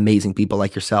meet some amazing people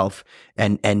like yourself.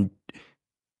 And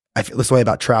I feel this way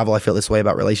about travel. I feel this way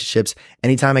about relationships.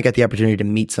 Anytime I get the opportunity to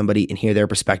meet somebody and hear their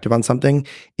perspective on something,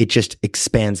 it just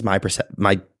expands my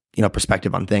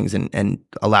perspective on things and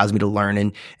allows me to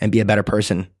learn and be a better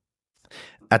person.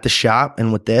 At the shop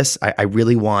and with this, I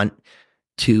really want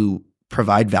to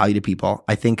provide value to people.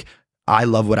 I think I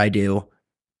love what I do,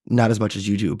 not as much as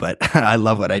you do, but I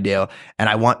love what I do. And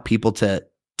I want people to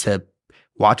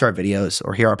watch our videos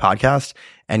or hear our podcast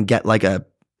and get like a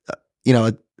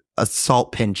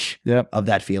salt pinch of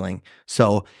that feeling.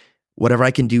 So whatever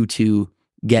I can do to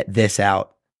get this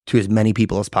out to as many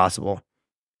people as possible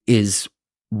is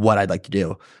what I'd like to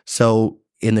do. So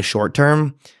in the short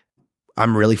term,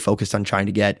 I'm really focused on trying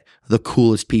to get the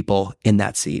coolest people in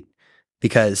that seat,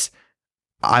 because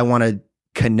I want to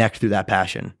connect through that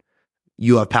passion.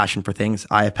 You have passion for things,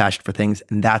 I have passion for things,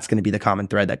 and that's going to be the common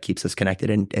thread that keeps us connected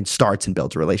and starts and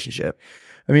builds a relationship.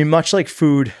 I mean, much like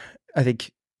food, I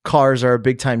think cars are a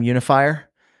big time unifier,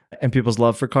 and people's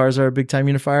love for cars are a big time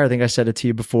unifier. I think I said it to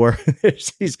you before.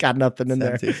 He's got nothing in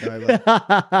there.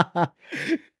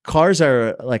 Cars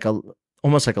are like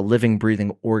almost like a living,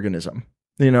 breathing organism.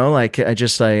 Like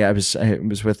I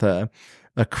was with a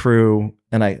crew,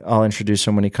 and I'll introduce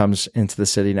him when he comes into the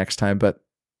city next time. But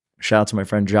shout out to my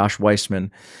friend Josh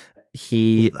Weissman.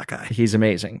 That guy. He's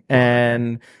amazing.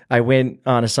 And I went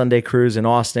on a Sunday cruise in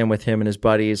Austin with him and his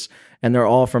buddies, and they're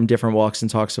all from different walks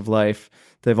and talks of life.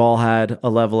 They've all had a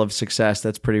level of success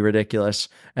that's pretty ridiculous,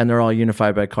 and they're all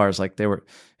unified by cars. Like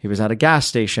he was at a gas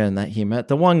station that he met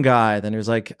the one guy. Then he was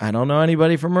like, I don't know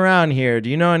anybody from around here.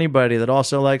 Do you know anybody that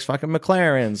also likes fucking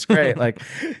McLarens? Great. Like,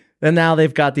 and now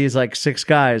they've got these like 6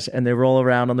 guys, and they roll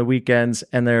around on the weekends,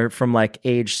 and they're from like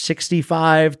age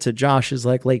 65 to Josh's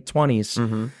like late 20s.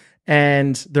 Mm-hmm.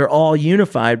 And they're all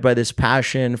unified by this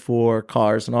passion for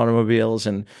cars and automobiles.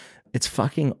 And it's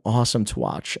fucking awesome to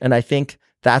watch. And I think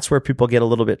that's where people get a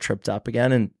little bit tripped up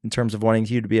again in terms of wanting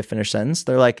you to be a finished sentence.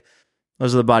 They're like,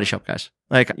 those are the body shop guys.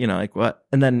 Like, like what?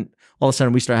 And then all of a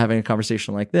sudden we start having a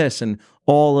conversation like this, and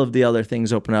all of the other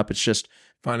things open up. It's just,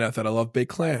 find out that I love big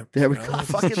clams. There we go.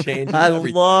 I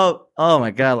love, oh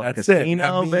my God, like That's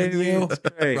casino, it. baby. It's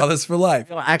great. Brothers for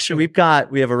life. Actually,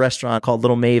 we have a restaurant called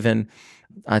Little Maven,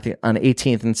 I think on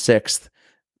 18th and 6th,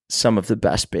 some of the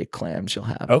best baked clams you'll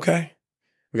have. Okay.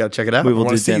 We got to check it out. We will I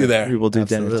wanna do see dinner. you there. We will do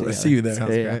Absolutely. dinner. Let's see you there. Sounds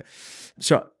great.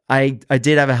 So I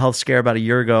did have a health scare about a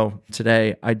year ago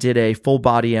today. I did a full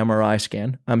body MRI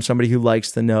scan. I'm somebody who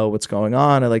likes to know what's going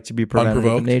on. I like to be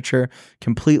preventative in nature,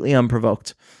 completely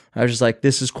unprovoked. I was just like,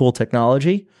 this is cool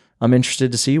technology. I'm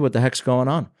interested to see what the heck's going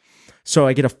on. So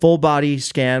I get a full body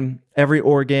scan, every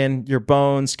organ, your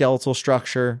bones, skeletal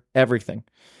structure, everything.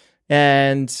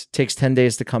 And takes 10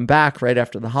 days to come back. Right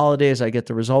after the holidays, I get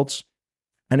the results.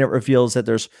 And it reveals that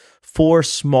there's 4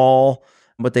 small,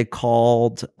 what they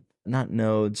called, not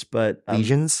nodes, but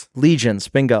Lesions? Lesions,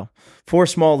 bingo. 4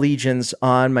 small lesions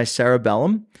on my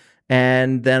cerebellum,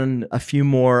 and then a few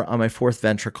more on my 4th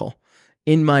ventricle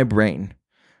in my brain.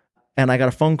 And I got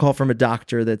a phone call from a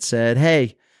doctor that said,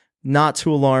 hey, not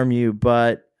to alarm you,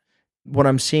 but what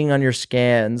I'm seeing on your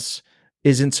scans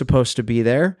isn't supposed to be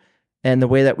there. And the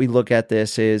way that we look at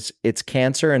this is it's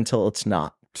cancer until it's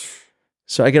not.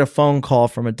 So I get a phone call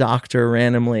from a doctor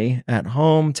randomly at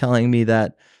home telling me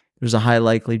that there's a high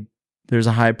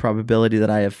probability that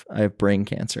I have brain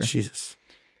cancer. Jesus.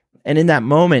 And in that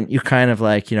moment, you kind of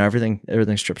like,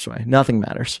 everything strips away. Nothing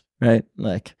matters, right?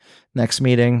 Like next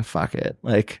meeting, fuck it.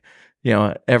 Like,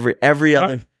 every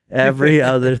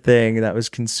other thing that was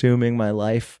consuming my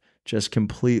life just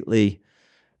completely.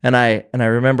 And I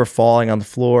remember falling on the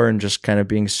floor and just kind of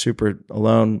being super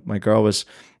alone. My girl was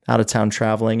out of town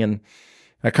traveling, and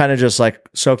I kind of just like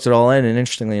soaked it all in. And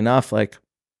interestingly enough, like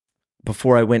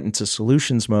before I went into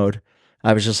solutions mode,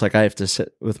 I was just like, I have to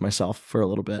sit with myself for a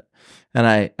little bit. And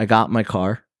I got in my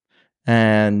car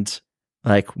and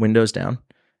like windows down,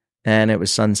 and it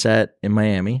was sunset in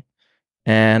Miami.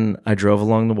 And I drove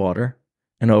along the water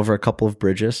and over a couple of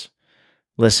bridges,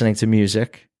 listening to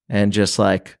music and just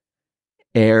like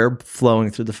air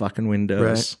flowing through the fucking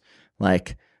windows,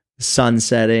 like sun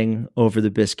setting over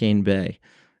the Biscayne Bay.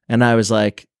 And I was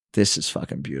like, this is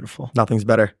fucking beautiful. Nothing's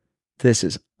better. This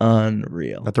is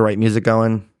unreal. Got the right music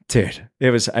going. Dude,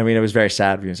 it was very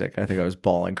sad music. I think I was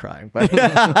bawling, crying, but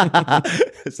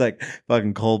it's like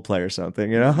fucking Coldplay or something,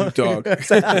 you know? Snoop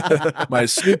Dogg. My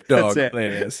Snoop Dogg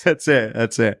playlist.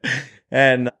 That's it.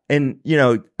 And you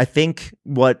know, I think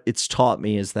what it's taught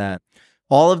me is that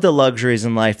all of the luxuries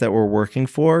in life that we're working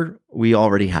for, we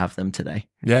already have them today.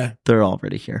 Yeah. They're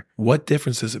already here. What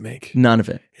difference does it make? None of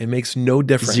it. It makes no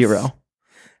difference. Zero.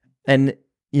 And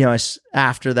you know,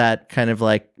 after that kind of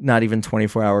like not even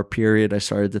 24-hour period, I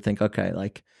started to think, okay,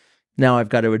 like now I've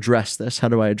got to address this. How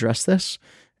do I address this?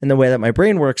 And the way that my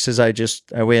brain works is I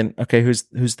went, okay, who's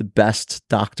the best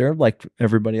doctor? Like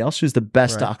everybody else, who's the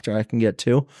best doctor I can get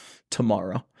to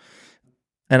tomorrow?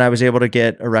 And I was able to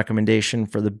get a recommendation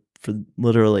for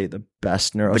literally the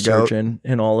best neurosurgeon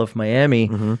in all of Miami.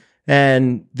 Mm-hmm.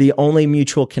 And the only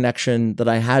mutual connection that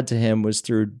I had to him was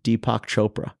through Deepak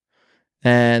Chopra.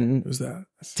 And who's that?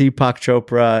 Deepak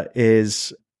Chopra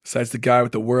is... Besides the guy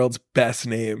with the world's best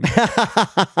name.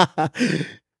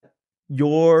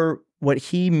 What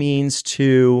he means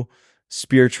to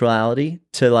spirituality,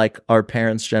 to like our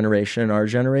parents' generation and our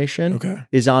generation,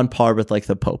 is on par with like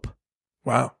the Pope.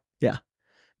 Wow. Yeah.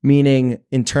 Meaning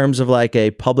in terms of like a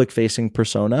public-facing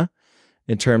persona,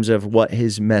 in terms of what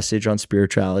his message on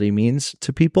spirituality means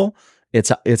to people,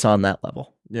 it's on that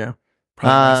level. Yeah.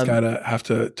 Probably gotta have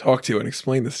to talk to you and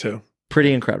explain this to.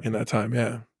 Pretty incredible. In that time,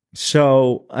 yeah.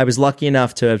 So I was lucky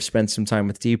enough to have spent some time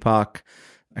with Deepak,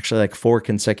 actually like 4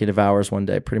 consecutive hours one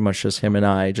day, pretty much just him and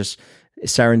I, just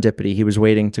serendipity. He was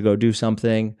waiting to go do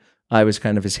something. I was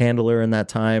kind of his handler in that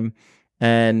time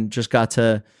and just got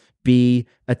to be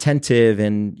attentive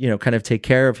and, you know, kind of take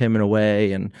care of him in a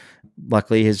way. And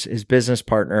luckily his business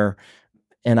partner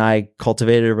and I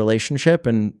cultivated a relationship,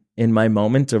 and in my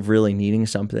moment of really needing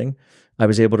something, I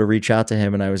was able to reach out to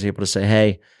him and I was able to say,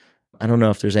 hey, I don't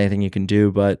know if there's anything you can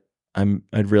do, but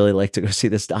I'd really like to go see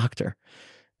this doctor.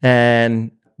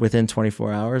 And within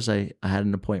 24 hours, I had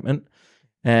an appointment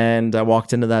and I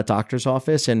walked into that doctor's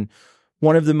office, and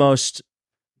one of the most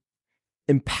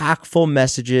impactful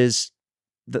messages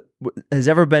that has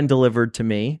ever been delivered to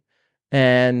me,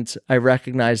 and I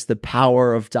recognized the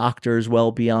power of doctors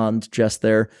well beyond just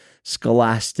their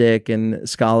scholastic and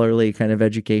scholarly kind of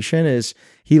education, is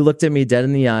he looked at me dead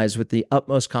in the eyes with the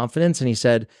utmost confidence and he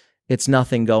said, "It's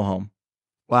nothing, go home."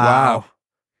 Wow.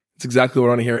 That's exactly what I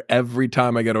want to hear every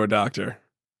time I go to a doctor.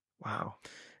 Wow.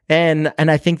 And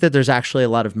I think that there's actually a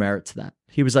lot of merit to that.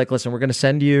 He was like, listen, we're going to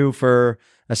send you for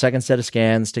a second set of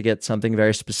scans to get something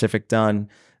very specific done,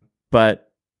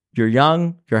 but you're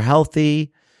young, you're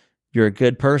healthy, you're a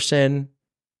good person.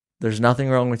 There's nothing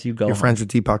wrong with you. Go You're home. friends with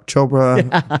Deepak Chopra.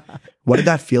 Yeah. What did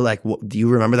that feel like? Do you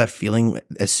remember that feeling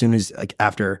as soon as, like,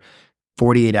 after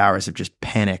 48 hours of just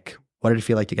panic? What did it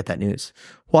feel like to get that news?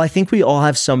 Well, I think we all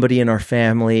have somebody in our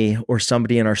family or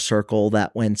somebody in our circle that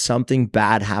when something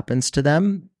bad happens to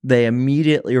them, they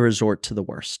immediately resort to the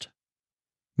worst.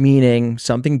 Meaning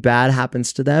something bad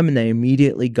happens to them and they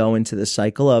immediately go into the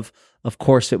cycle of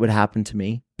course it would happen to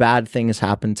me. Bad thing has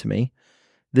happened to me.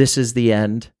 This is the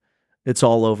end. It's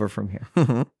all over from here.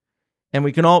 And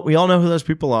we all know who those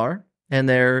people are, and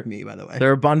they're me, by the way.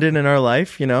 They're abundant in our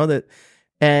life, you know, that.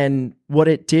 And what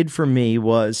it did for me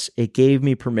was it gave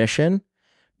me permission,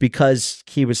 because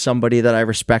he was somebody that I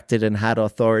respected and had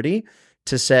authority,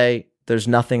 to say, there's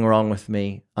nothing wrong with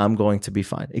me. I'm going to be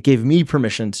fine. It gave me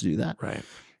permission to do that. Right.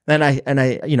 And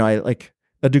I, you know, I like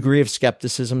a degree of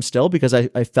skepticism still, because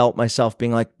I felt myself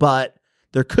being like, but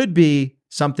there could be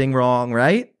something wrong,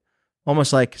 right?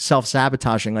 Almost like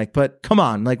self-sabotaging, like, but come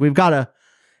on, like we've got to.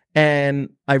 And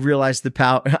I realized the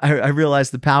power. I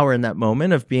realized the power in that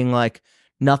moment of being like,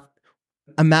 nothing.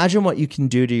 Imagine what you can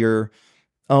do to your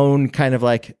own kind of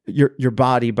like your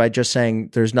body by just saying,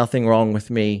 there's nothing wrong with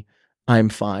me. I'm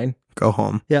fine. Go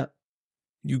home. Yeah.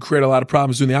 You create a lot of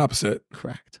problems doing the opposite.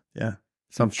 Correct. Yeah.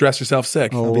 Some stress yourself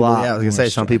sick. A Some people, lot. yeah, I was gonna say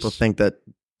some stress. people think that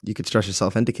you could stress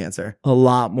yourself into cancer. A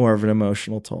lot more of an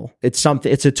emotional toll. It's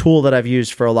a tool that I've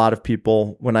used for a lot of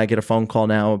people when I get a phone call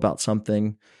now about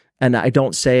something. And I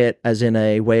don't say it as in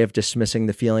a way of dismissing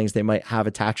the feelings they might have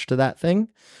attached to that thing.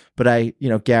 But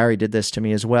Gary did this to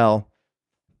me as well.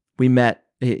 We met,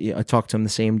 I talked to him the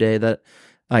same day that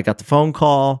I got the phone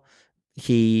call.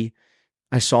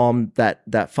 I saw him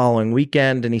that following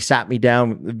weekend, and he sat me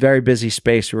down, a very busy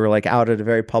space. We were like out at a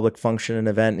very public function and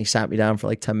event, and he sat me down for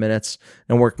like 10 minutes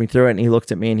and worked me through it. And he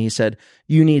looked at me and he said,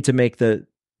 you need to make the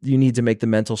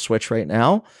mental switch right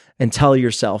now and tell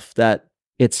yourself that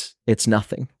it's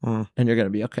nothing and you're going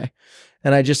to be okay.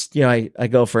 And I just, I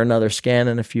go for another scan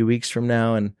in a few weeks from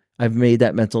now, and I've made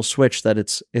that mental switch that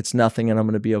it's nothing and I'm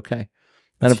going to be okay.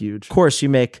 That's and huge. Of course you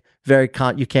make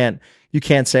you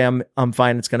can't say I'm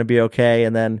fine, it's going to be okay,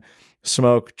 and then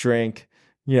smoke, drink,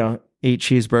 eat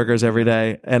cheeseburgers every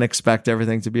day and expect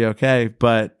everything to be okay.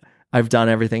 But I've done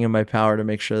everything in my power to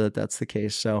make sure that that's the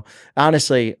case. So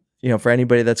honestly, for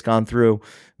anybody that's gone through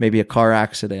maybe a car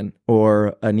accident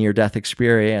or a near-death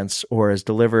experience, or has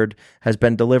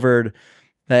been delivered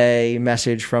a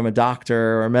message from a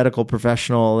doctor or a medical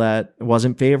professional that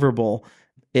wasn't favorable,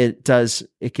 it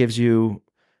gives you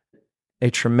a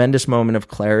tremendous moment of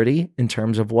clarity in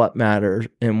terms of what matters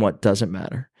and what doesn't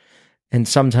matter. And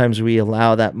sometimes we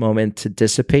allow that moment to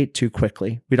dissipate too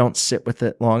quickly. We don't sit with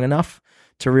it long enough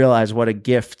to realize what a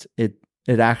gift it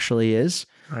actually is.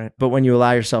 Right. But when you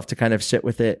allow yourself to kind of sit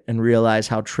with it and realize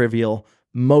how trivial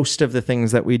most of the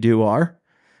things that we do are,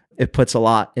 it puts a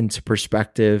lot into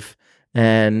perspective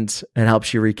and it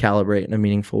helps you recalibrate in a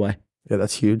meaningful way. Yeah,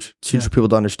 that's huge. It's huge for people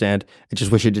to understand. I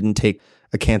just wish it didn't take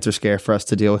a cancer scare for us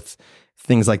to deal with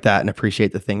things like that and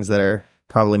appreciate the things that are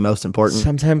probably most important.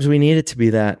 Sometimes we need it to be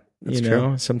that. That's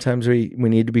true. Sometimes we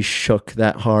need to be shook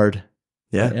that hard.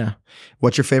 Yeah. Yeah.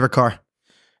 What's your favorite car?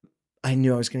 I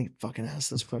knew I was going to fucking ask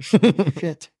this question.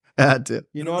 Shit. I had to.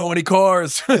 You know any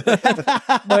cars?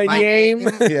 My name.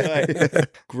 Yeah.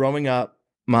 Growing up,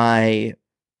 my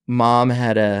mom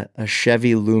had a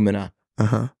Chevy Lumina.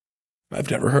 Uh-huh.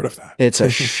 I've never heard of that. It's a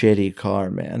shitty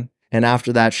car, man. And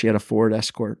after that, she had a Ford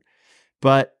Escort.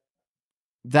 But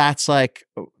that's like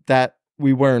that.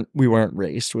 We weren't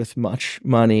raised with much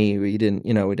money. We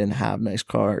didn't have nice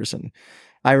cars. And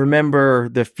I remember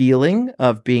the feeling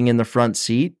of being in the front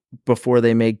seat before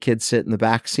they made kids sit in the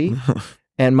back seat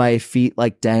and my feet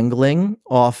like dangling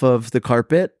off of the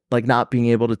carpet, like not being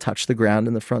able to touch the ground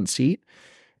in the front seat.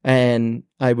 And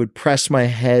I would press my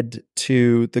head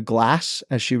to the glass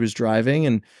as she was driving,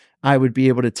 and I would be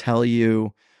able to tell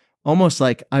you almost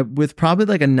like with probably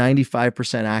like a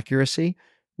 95% accuracy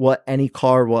what any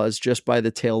car was just by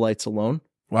the taillights alone.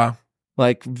 Wow.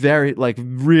 Like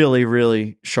really,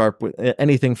 really sharp with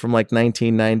anything from like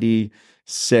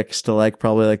 1996 to like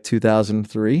probably like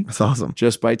 2003. That's awesome.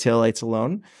 Just by taillights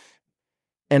alone.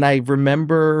 And I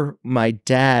remember my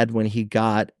dad when he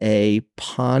got a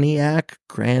Pontiac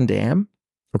Grand Am.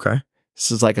 Okay.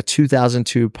 This is like a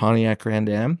 2002 Pontiac Grand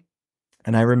Am.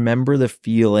 And I remember the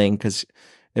feeling because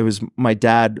it was my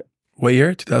dad. What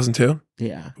year? 2002?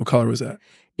 Yeah. What color was that?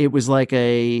 It was like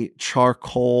a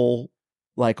charcoal,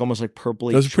 like almost like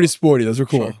purpley. Those were pretty sporty. Those were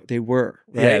cool. They were.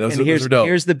 Right? Yeah, those were dope.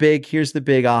 Here's the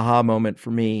big aha moment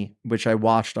for me, which I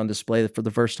watched on display for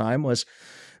the first time, was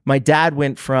my dad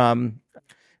went from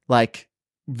like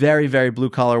very, very blue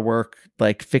collar work,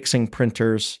 like fixing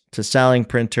printers, to selling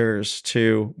printers,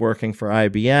 to working for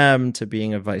IBM, to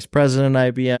being a vice president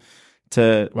at IBM,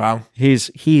 to wow.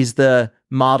 He's the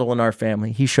model in our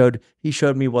family. He showed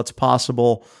me what's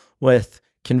possible with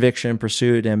conviction,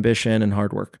 pursuit, ambition, and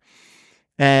hard work.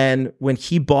 And when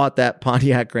he bought that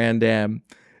Pontiac Grand Am,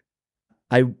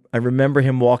 I remember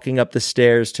him walking up the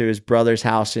stairs to his brother's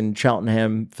house in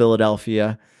Cheltenham,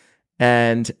 Philadelphia,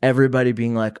 and everybody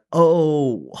being like,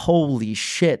 "Oh, holy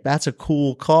shit, that's a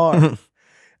cool car."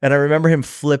 And I remember him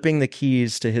flipping the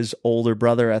keys to his older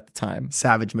brother at the time.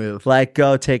 Savage move. Like,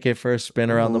 go take it for a spin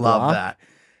around the block. Love that.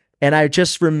 And I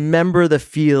just remember the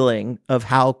feeling of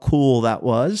how cool that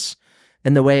was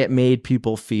and the way it made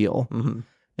people feel. Mm-hmm.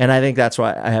 And I think that's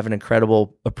why I have an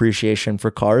incredible appreciation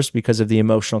for cars, because of the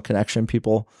emotional connection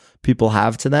people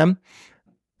have to them.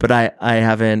 But I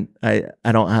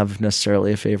don't have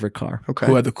necessarily a favorite car. Okay.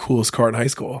 Who had the coolest car in high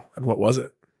school, and what was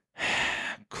it?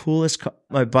 Coolest car.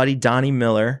 My buddy Donnie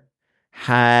Miller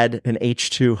had an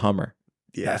H2 Hummer.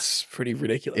 Yes, pretty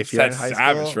ridiculous. If you're in That's high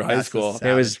savage school, for high that's school. savage.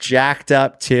 It was jacked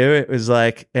up too. It was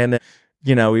like, and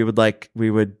we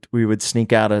would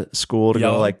sneak out of school to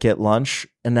Yellow? go like get lunch,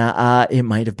 and it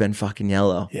might have been fucking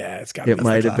yellow. Yeah, it's got. It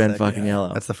might have been classic, fucking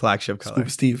yellow. That's the flagship color.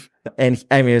 Scoop Steve. And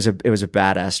I mean, it was a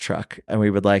badass truck, and we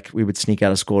would sneak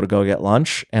out of school to go get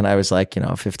lunch, and I was like, a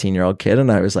 15-year-old kid,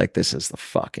 and I was like, this is the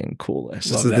fucking coolest.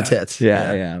 This is the tits.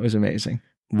 Yeah, it was amazing.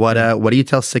 What do you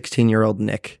tell 16-year-old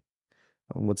Nick?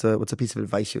 What's a piece of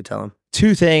advice you would tell him?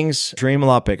 2 things: dream a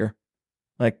lot bigger.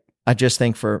 Like, I just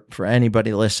think for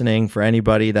anybody listening, for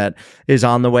anybody that is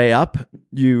on the way up,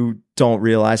 you don't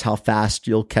realize how fast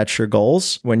you'll catch your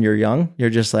goals when you're young. You're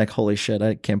just like, holy shit,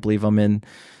 I can't believe I'm in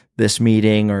this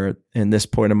meeting or in this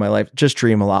point in my life. Just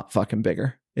dream a lot fucking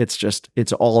bigger. It's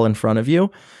all in front of you.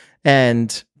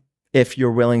 And if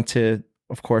you're willing to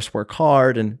of course, work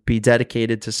hard and be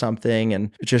dedicated to something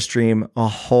and just dream a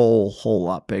whole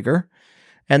lot bigger.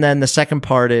 And then the second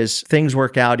part is things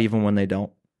work out even when they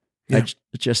don't. Yeah.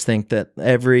 I just think that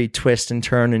every twist and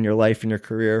turn in your life and your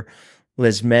career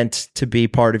is meant to be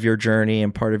part of your journey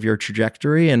and part of your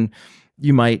trajectory. And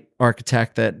you might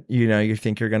architect that, you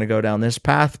think you're going to go down this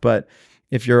path, but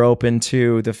if you're open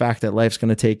to the fact that life's going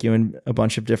to take you in a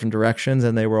bunch of different directions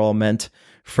and they were all meant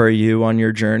for you on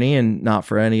your journey and not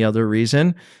for any other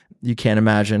reason, you can't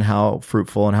imagine how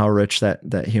fruitful and how rich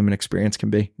that human experience can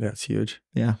be. Yeah, it's huge.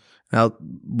 Yeah. Now,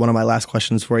 one of my last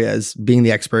questions for you is, being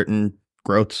the expert in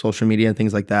growth, social media, and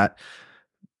things like that,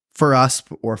 for us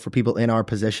or for people in our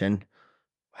position,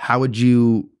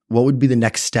 what would be the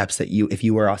next steps that if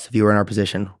you were us, if you were in our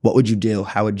position, what would you do?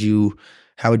 How would you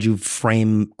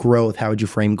frame growth? How would you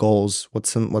frame goals? What's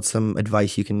some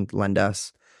advice you can lend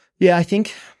us? Yeah, I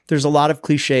think there's a lot of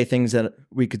cliche things that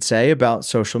we could say about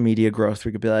social media growth.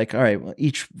 We could be like, all right, well,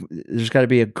 there's got to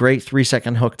be a great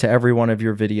 3-second hook to every one of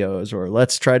your videos, or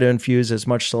let's try to infuse as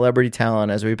much celebrity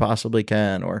talent as we possibly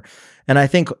can. And I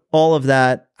think all of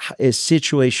that is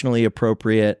situationally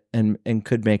appropriate and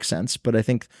could make sense. But I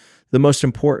think the most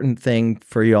important thing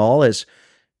for y'all is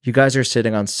you guys are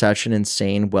sitting on such an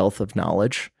insane wealth of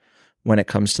knowledge when it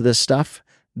comes to this stuff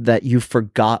that you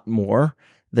forgot more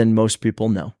than most people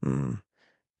know.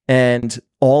 And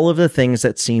all of the things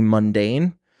that seem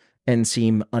mundane and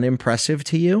seem unimpressive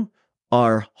to you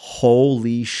are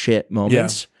holy shit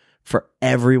moments for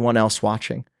everyone else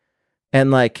watching.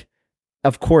 And like,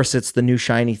 of course, it's the new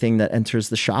shiny thing that enters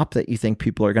the shop that you think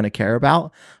people are going to care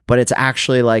about, but it's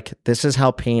actually like, this is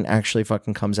how paint actually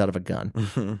fucking comes out of a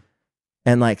gun.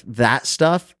 And like that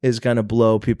stuff is going to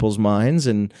blow people's minds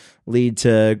and lead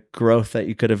to growth that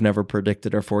you could have never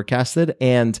predicted or forecasted,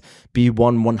 and be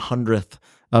 1/100th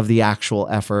of the actual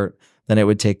effort than it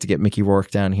would take to get Mickey Rourke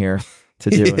down here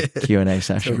to do a Q&A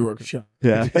session.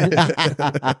 Yeah.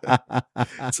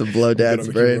 It's a blow dad's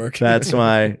brain. That's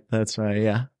my,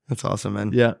 yeah. That's awesome,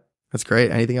 man. Yeah. That's great.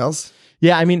 Anything else?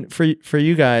 Yeah. I mean, for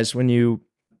you guys, and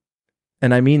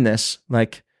I mean this,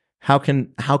 like, how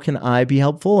can I be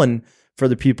helpful? And for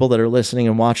the people that are listening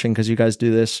and watching, because you guys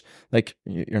do this, like,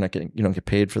 you don't get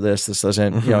paid for this. This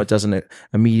doesn't, it doesn't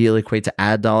immediately equate to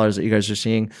ad dollars that you guys are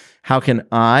seeing. How can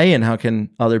I and how can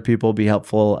other people be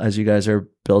helpful as you guys are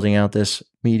building out this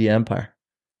media empire?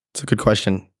 It's a good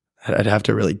question. I'd have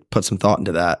to really put some thought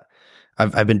into that.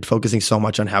 I've been focusing so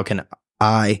much on how can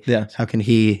our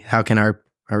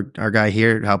guy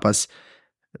here help us,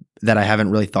 that I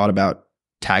haven't really thought about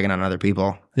tagging on other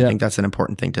people. I think that's an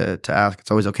important thing to ask. It's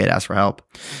always okay to ask for help.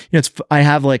 I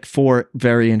have like 4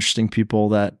 very interesting people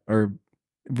that are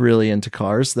really into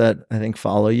cars that I think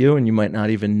follow you, and you might not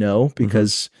even know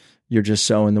because you're just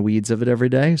so in the weeds of it every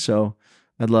day. So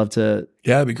I'd love to.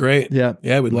 Yeah, it'd be great. Yeah.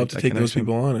 Yeah, we'd love to take those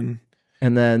people on.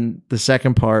 And then the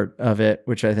second part of it,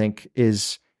 which I think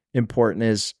is important,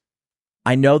 is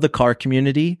I know the car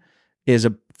community is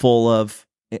full of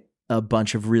a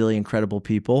bunch of really incredible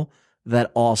people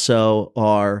that also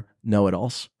are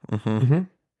know-it-alls.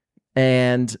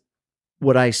 And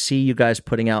what I see you guys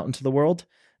putting out into the world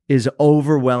is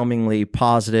overwhelmingly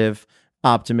positive,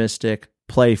 optimistic,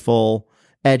 playful,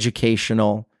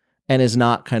 educational, and is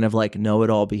not kind of like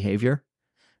know-it-all behavior.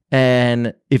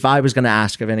 And if I was going to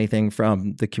ask of anything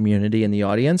from the community and the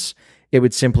audience, it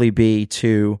would simply be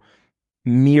to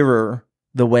mirror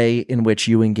the way in which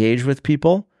you engage with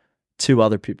people to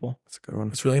other people. That's a good one.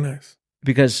 That's really nice.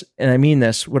 Because, and I mean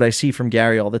this, what I see from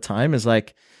Gary all the time is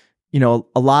like, a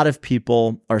lot of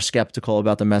people are skeptical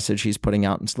about the message he's putting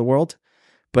out into the world,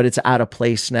 but it's at a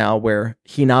place now where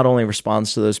he not only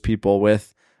responds to those people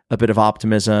with a bit of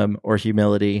optimism or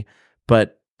humility,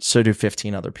 but so do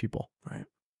 15 other people. Right.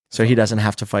 So he doesn't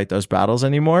have to fight those battles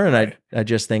anymore. And I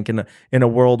just think in a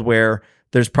world where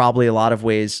there's probably a lot of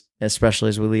ways, especially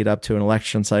as we lead up to an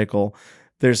election cycle,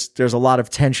 there's a lot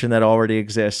of tension that already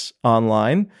exists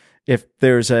online. If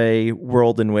there's a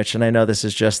world in which, and I know this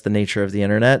is just the nature of the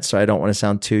internet, so I don't want to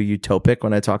sound too utopic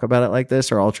when I talk about it like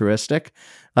this, or altruistic,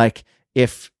 like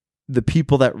if the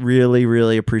people that really,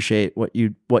 really appreciate what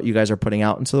you guys are putting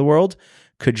out into the world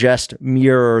could just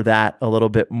mirror that a little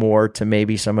bit more to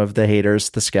maybe some of the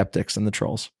haters, the skeptics, and the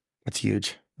trolls. That's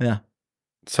huge. Yeah.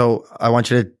 So I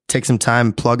want you to take some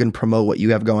time, plug and promote what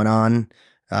you have going on.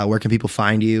 Where can people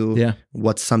find you? Yeah.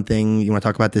 What's something you want to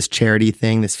talk about, this charity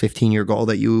thing, this 15-year goal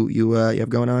that you have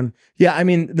going on? Yeah. I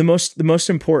mean, the most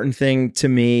important thing to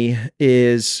me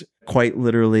is quite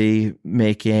literally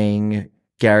making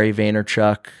Gary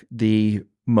Vaynerchuk the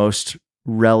most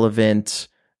relevant,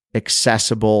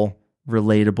 accessible,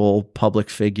 relatable public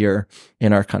figure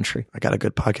in our country. I got a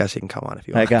good podcast you can come on if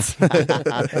you want.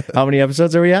 How many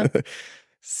episodes are we at?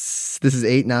 This is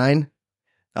 8, 9.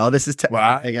 Oh, this is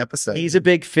big episode. He's a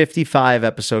big 55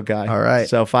 episode guy. All right.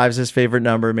 So 5's his favorite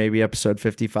number, maybe episode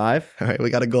 55. All right, we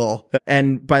got a goal.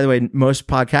 And by the way, most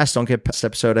podcasts don't get past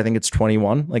episode, I think it's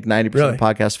 21. Like 90% of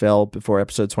podcasts fail before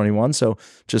episode 21. So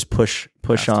just push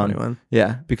past on. 21.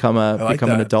 Yeah, become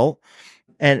an adult.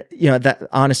 And that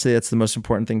honestly, that's the most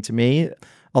important thing to me.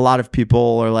 A lot of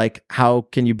people are like, how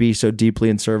can you be so deeply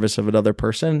in service of another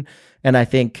person? And I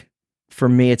think for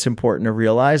me, it's important to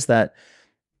realize that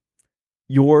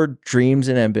your dreams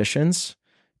and ambitions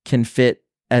can fit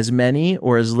as many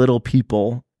or as little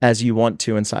people as you want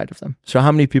to inside of them. So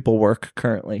how many people work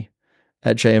currently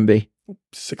at J&B?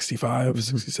 65,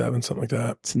 67, something like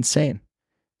that. It's insane.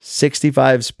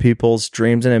 65 people's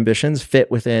dreams and ambitions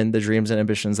fit within the dreams and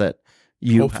ambitions that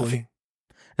you hopefully have.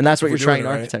 And that's what you're trying to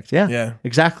architect. Right? Yeah,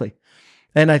 exactly.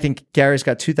 And I think Gary's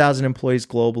got 2,000 employees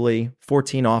globally,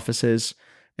 14 offices,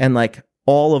 and like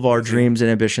all of our dreams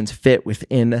and ambitions fit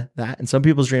within that. And some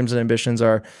people's dreams and ambitions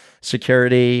are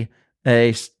security,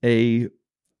 a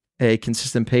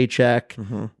consistent paycheck,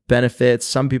 benefits.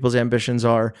 Some people's ambitions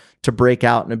are to break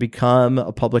out and to become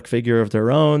a public figure of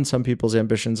their own. Some people's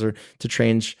ambitions are to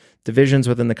change divisions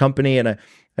within the company. And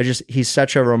he's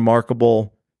such a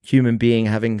remarkable human being,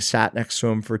 having sat next to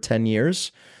him for 10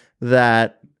 years,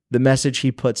 that the message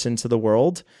he puts into the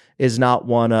world is not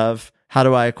one of how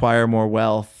do I acquire more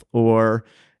wealth or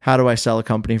how do I sell a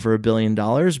company for $1 billion,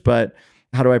 but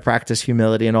how do I practice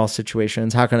humility in all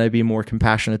situations? How can I be more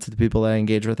compassionate to the people that I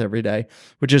engage with every day?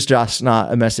 Which is just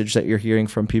not a message that you're hearing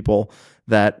from people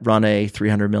that run a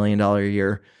 $300 million a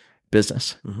year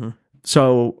business.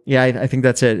 So yeah, I think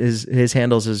that's it. His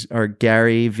handles are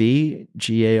Gary V,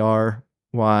 GaryVee.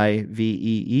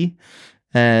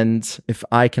 And if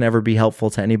I can ever be helpful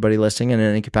to anybody listening in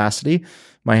any capacity,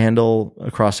 my handle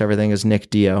across everything is Nick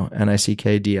Dio,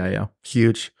 Nickdio.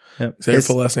 Huge. Yep. Is that your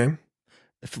full last name?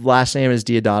 Last name is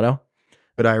Diodato.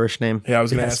 Good Irish name. Yeah, I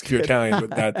was going to ask if you're Italian, but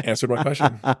that answered my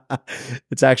question.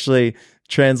 It's actually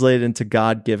translated into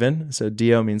God-given. So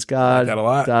Dio means God. Like that a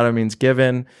lot. Dato means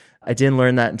given. I didn't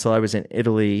learn that until I was in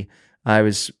Italy. I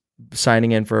was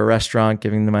signing in for a restaurant,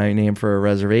 giving them my name for a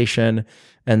reservation.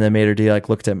 And then maitre d'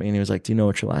 looked at me and he was like, do you know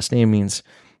what your last name means?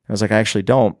 I was like, I actually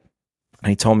don't. And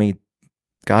he told me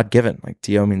God-given. Like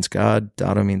Dio means God,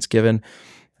 Dato means given.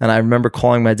 And I remember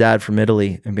calling my dad from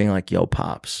Italy and being like, yo,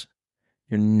 Pops,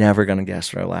 you're never going to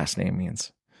guess what our last name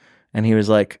means. And he was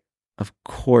like, of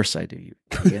course I do, you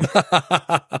idiot.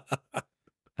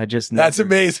 That's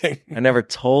amazing. I never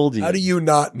told you. How do you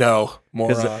not know,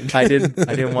 moron? I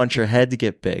didn't want your head to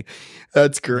get big.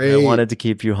 That's great. I wanted to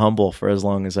keep you humble for as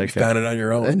long as I could. You found it on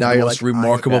your own. And now you're like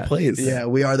remarkable place. Yeah,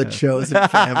 we are the chosen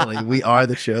family. We are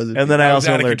the chosen. And then I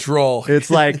also out of learned control. It's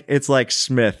like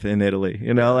Smith in Italy,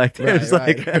 like it's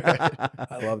right.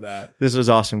 I love that. This was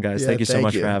awesome, guys. Thank you so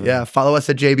much for having me. Yeah, follow us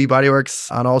at J&B Body Works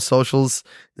on all socials.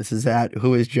 This is at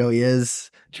Who Is Joey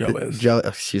Is.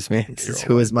 Excuse me. This is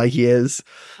Who Is Mikey Is.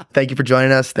 Thank you for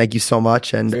joining us. Thank you so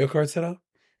much. And Video card set up?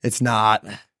 It's not.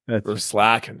 We're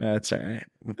slacking. That's all right.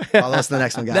 Follow us in the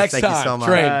next one, guys. Thank you so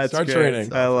much. Start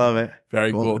training. I love it.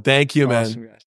 Very cool. Thank you, man. Awesome, guys.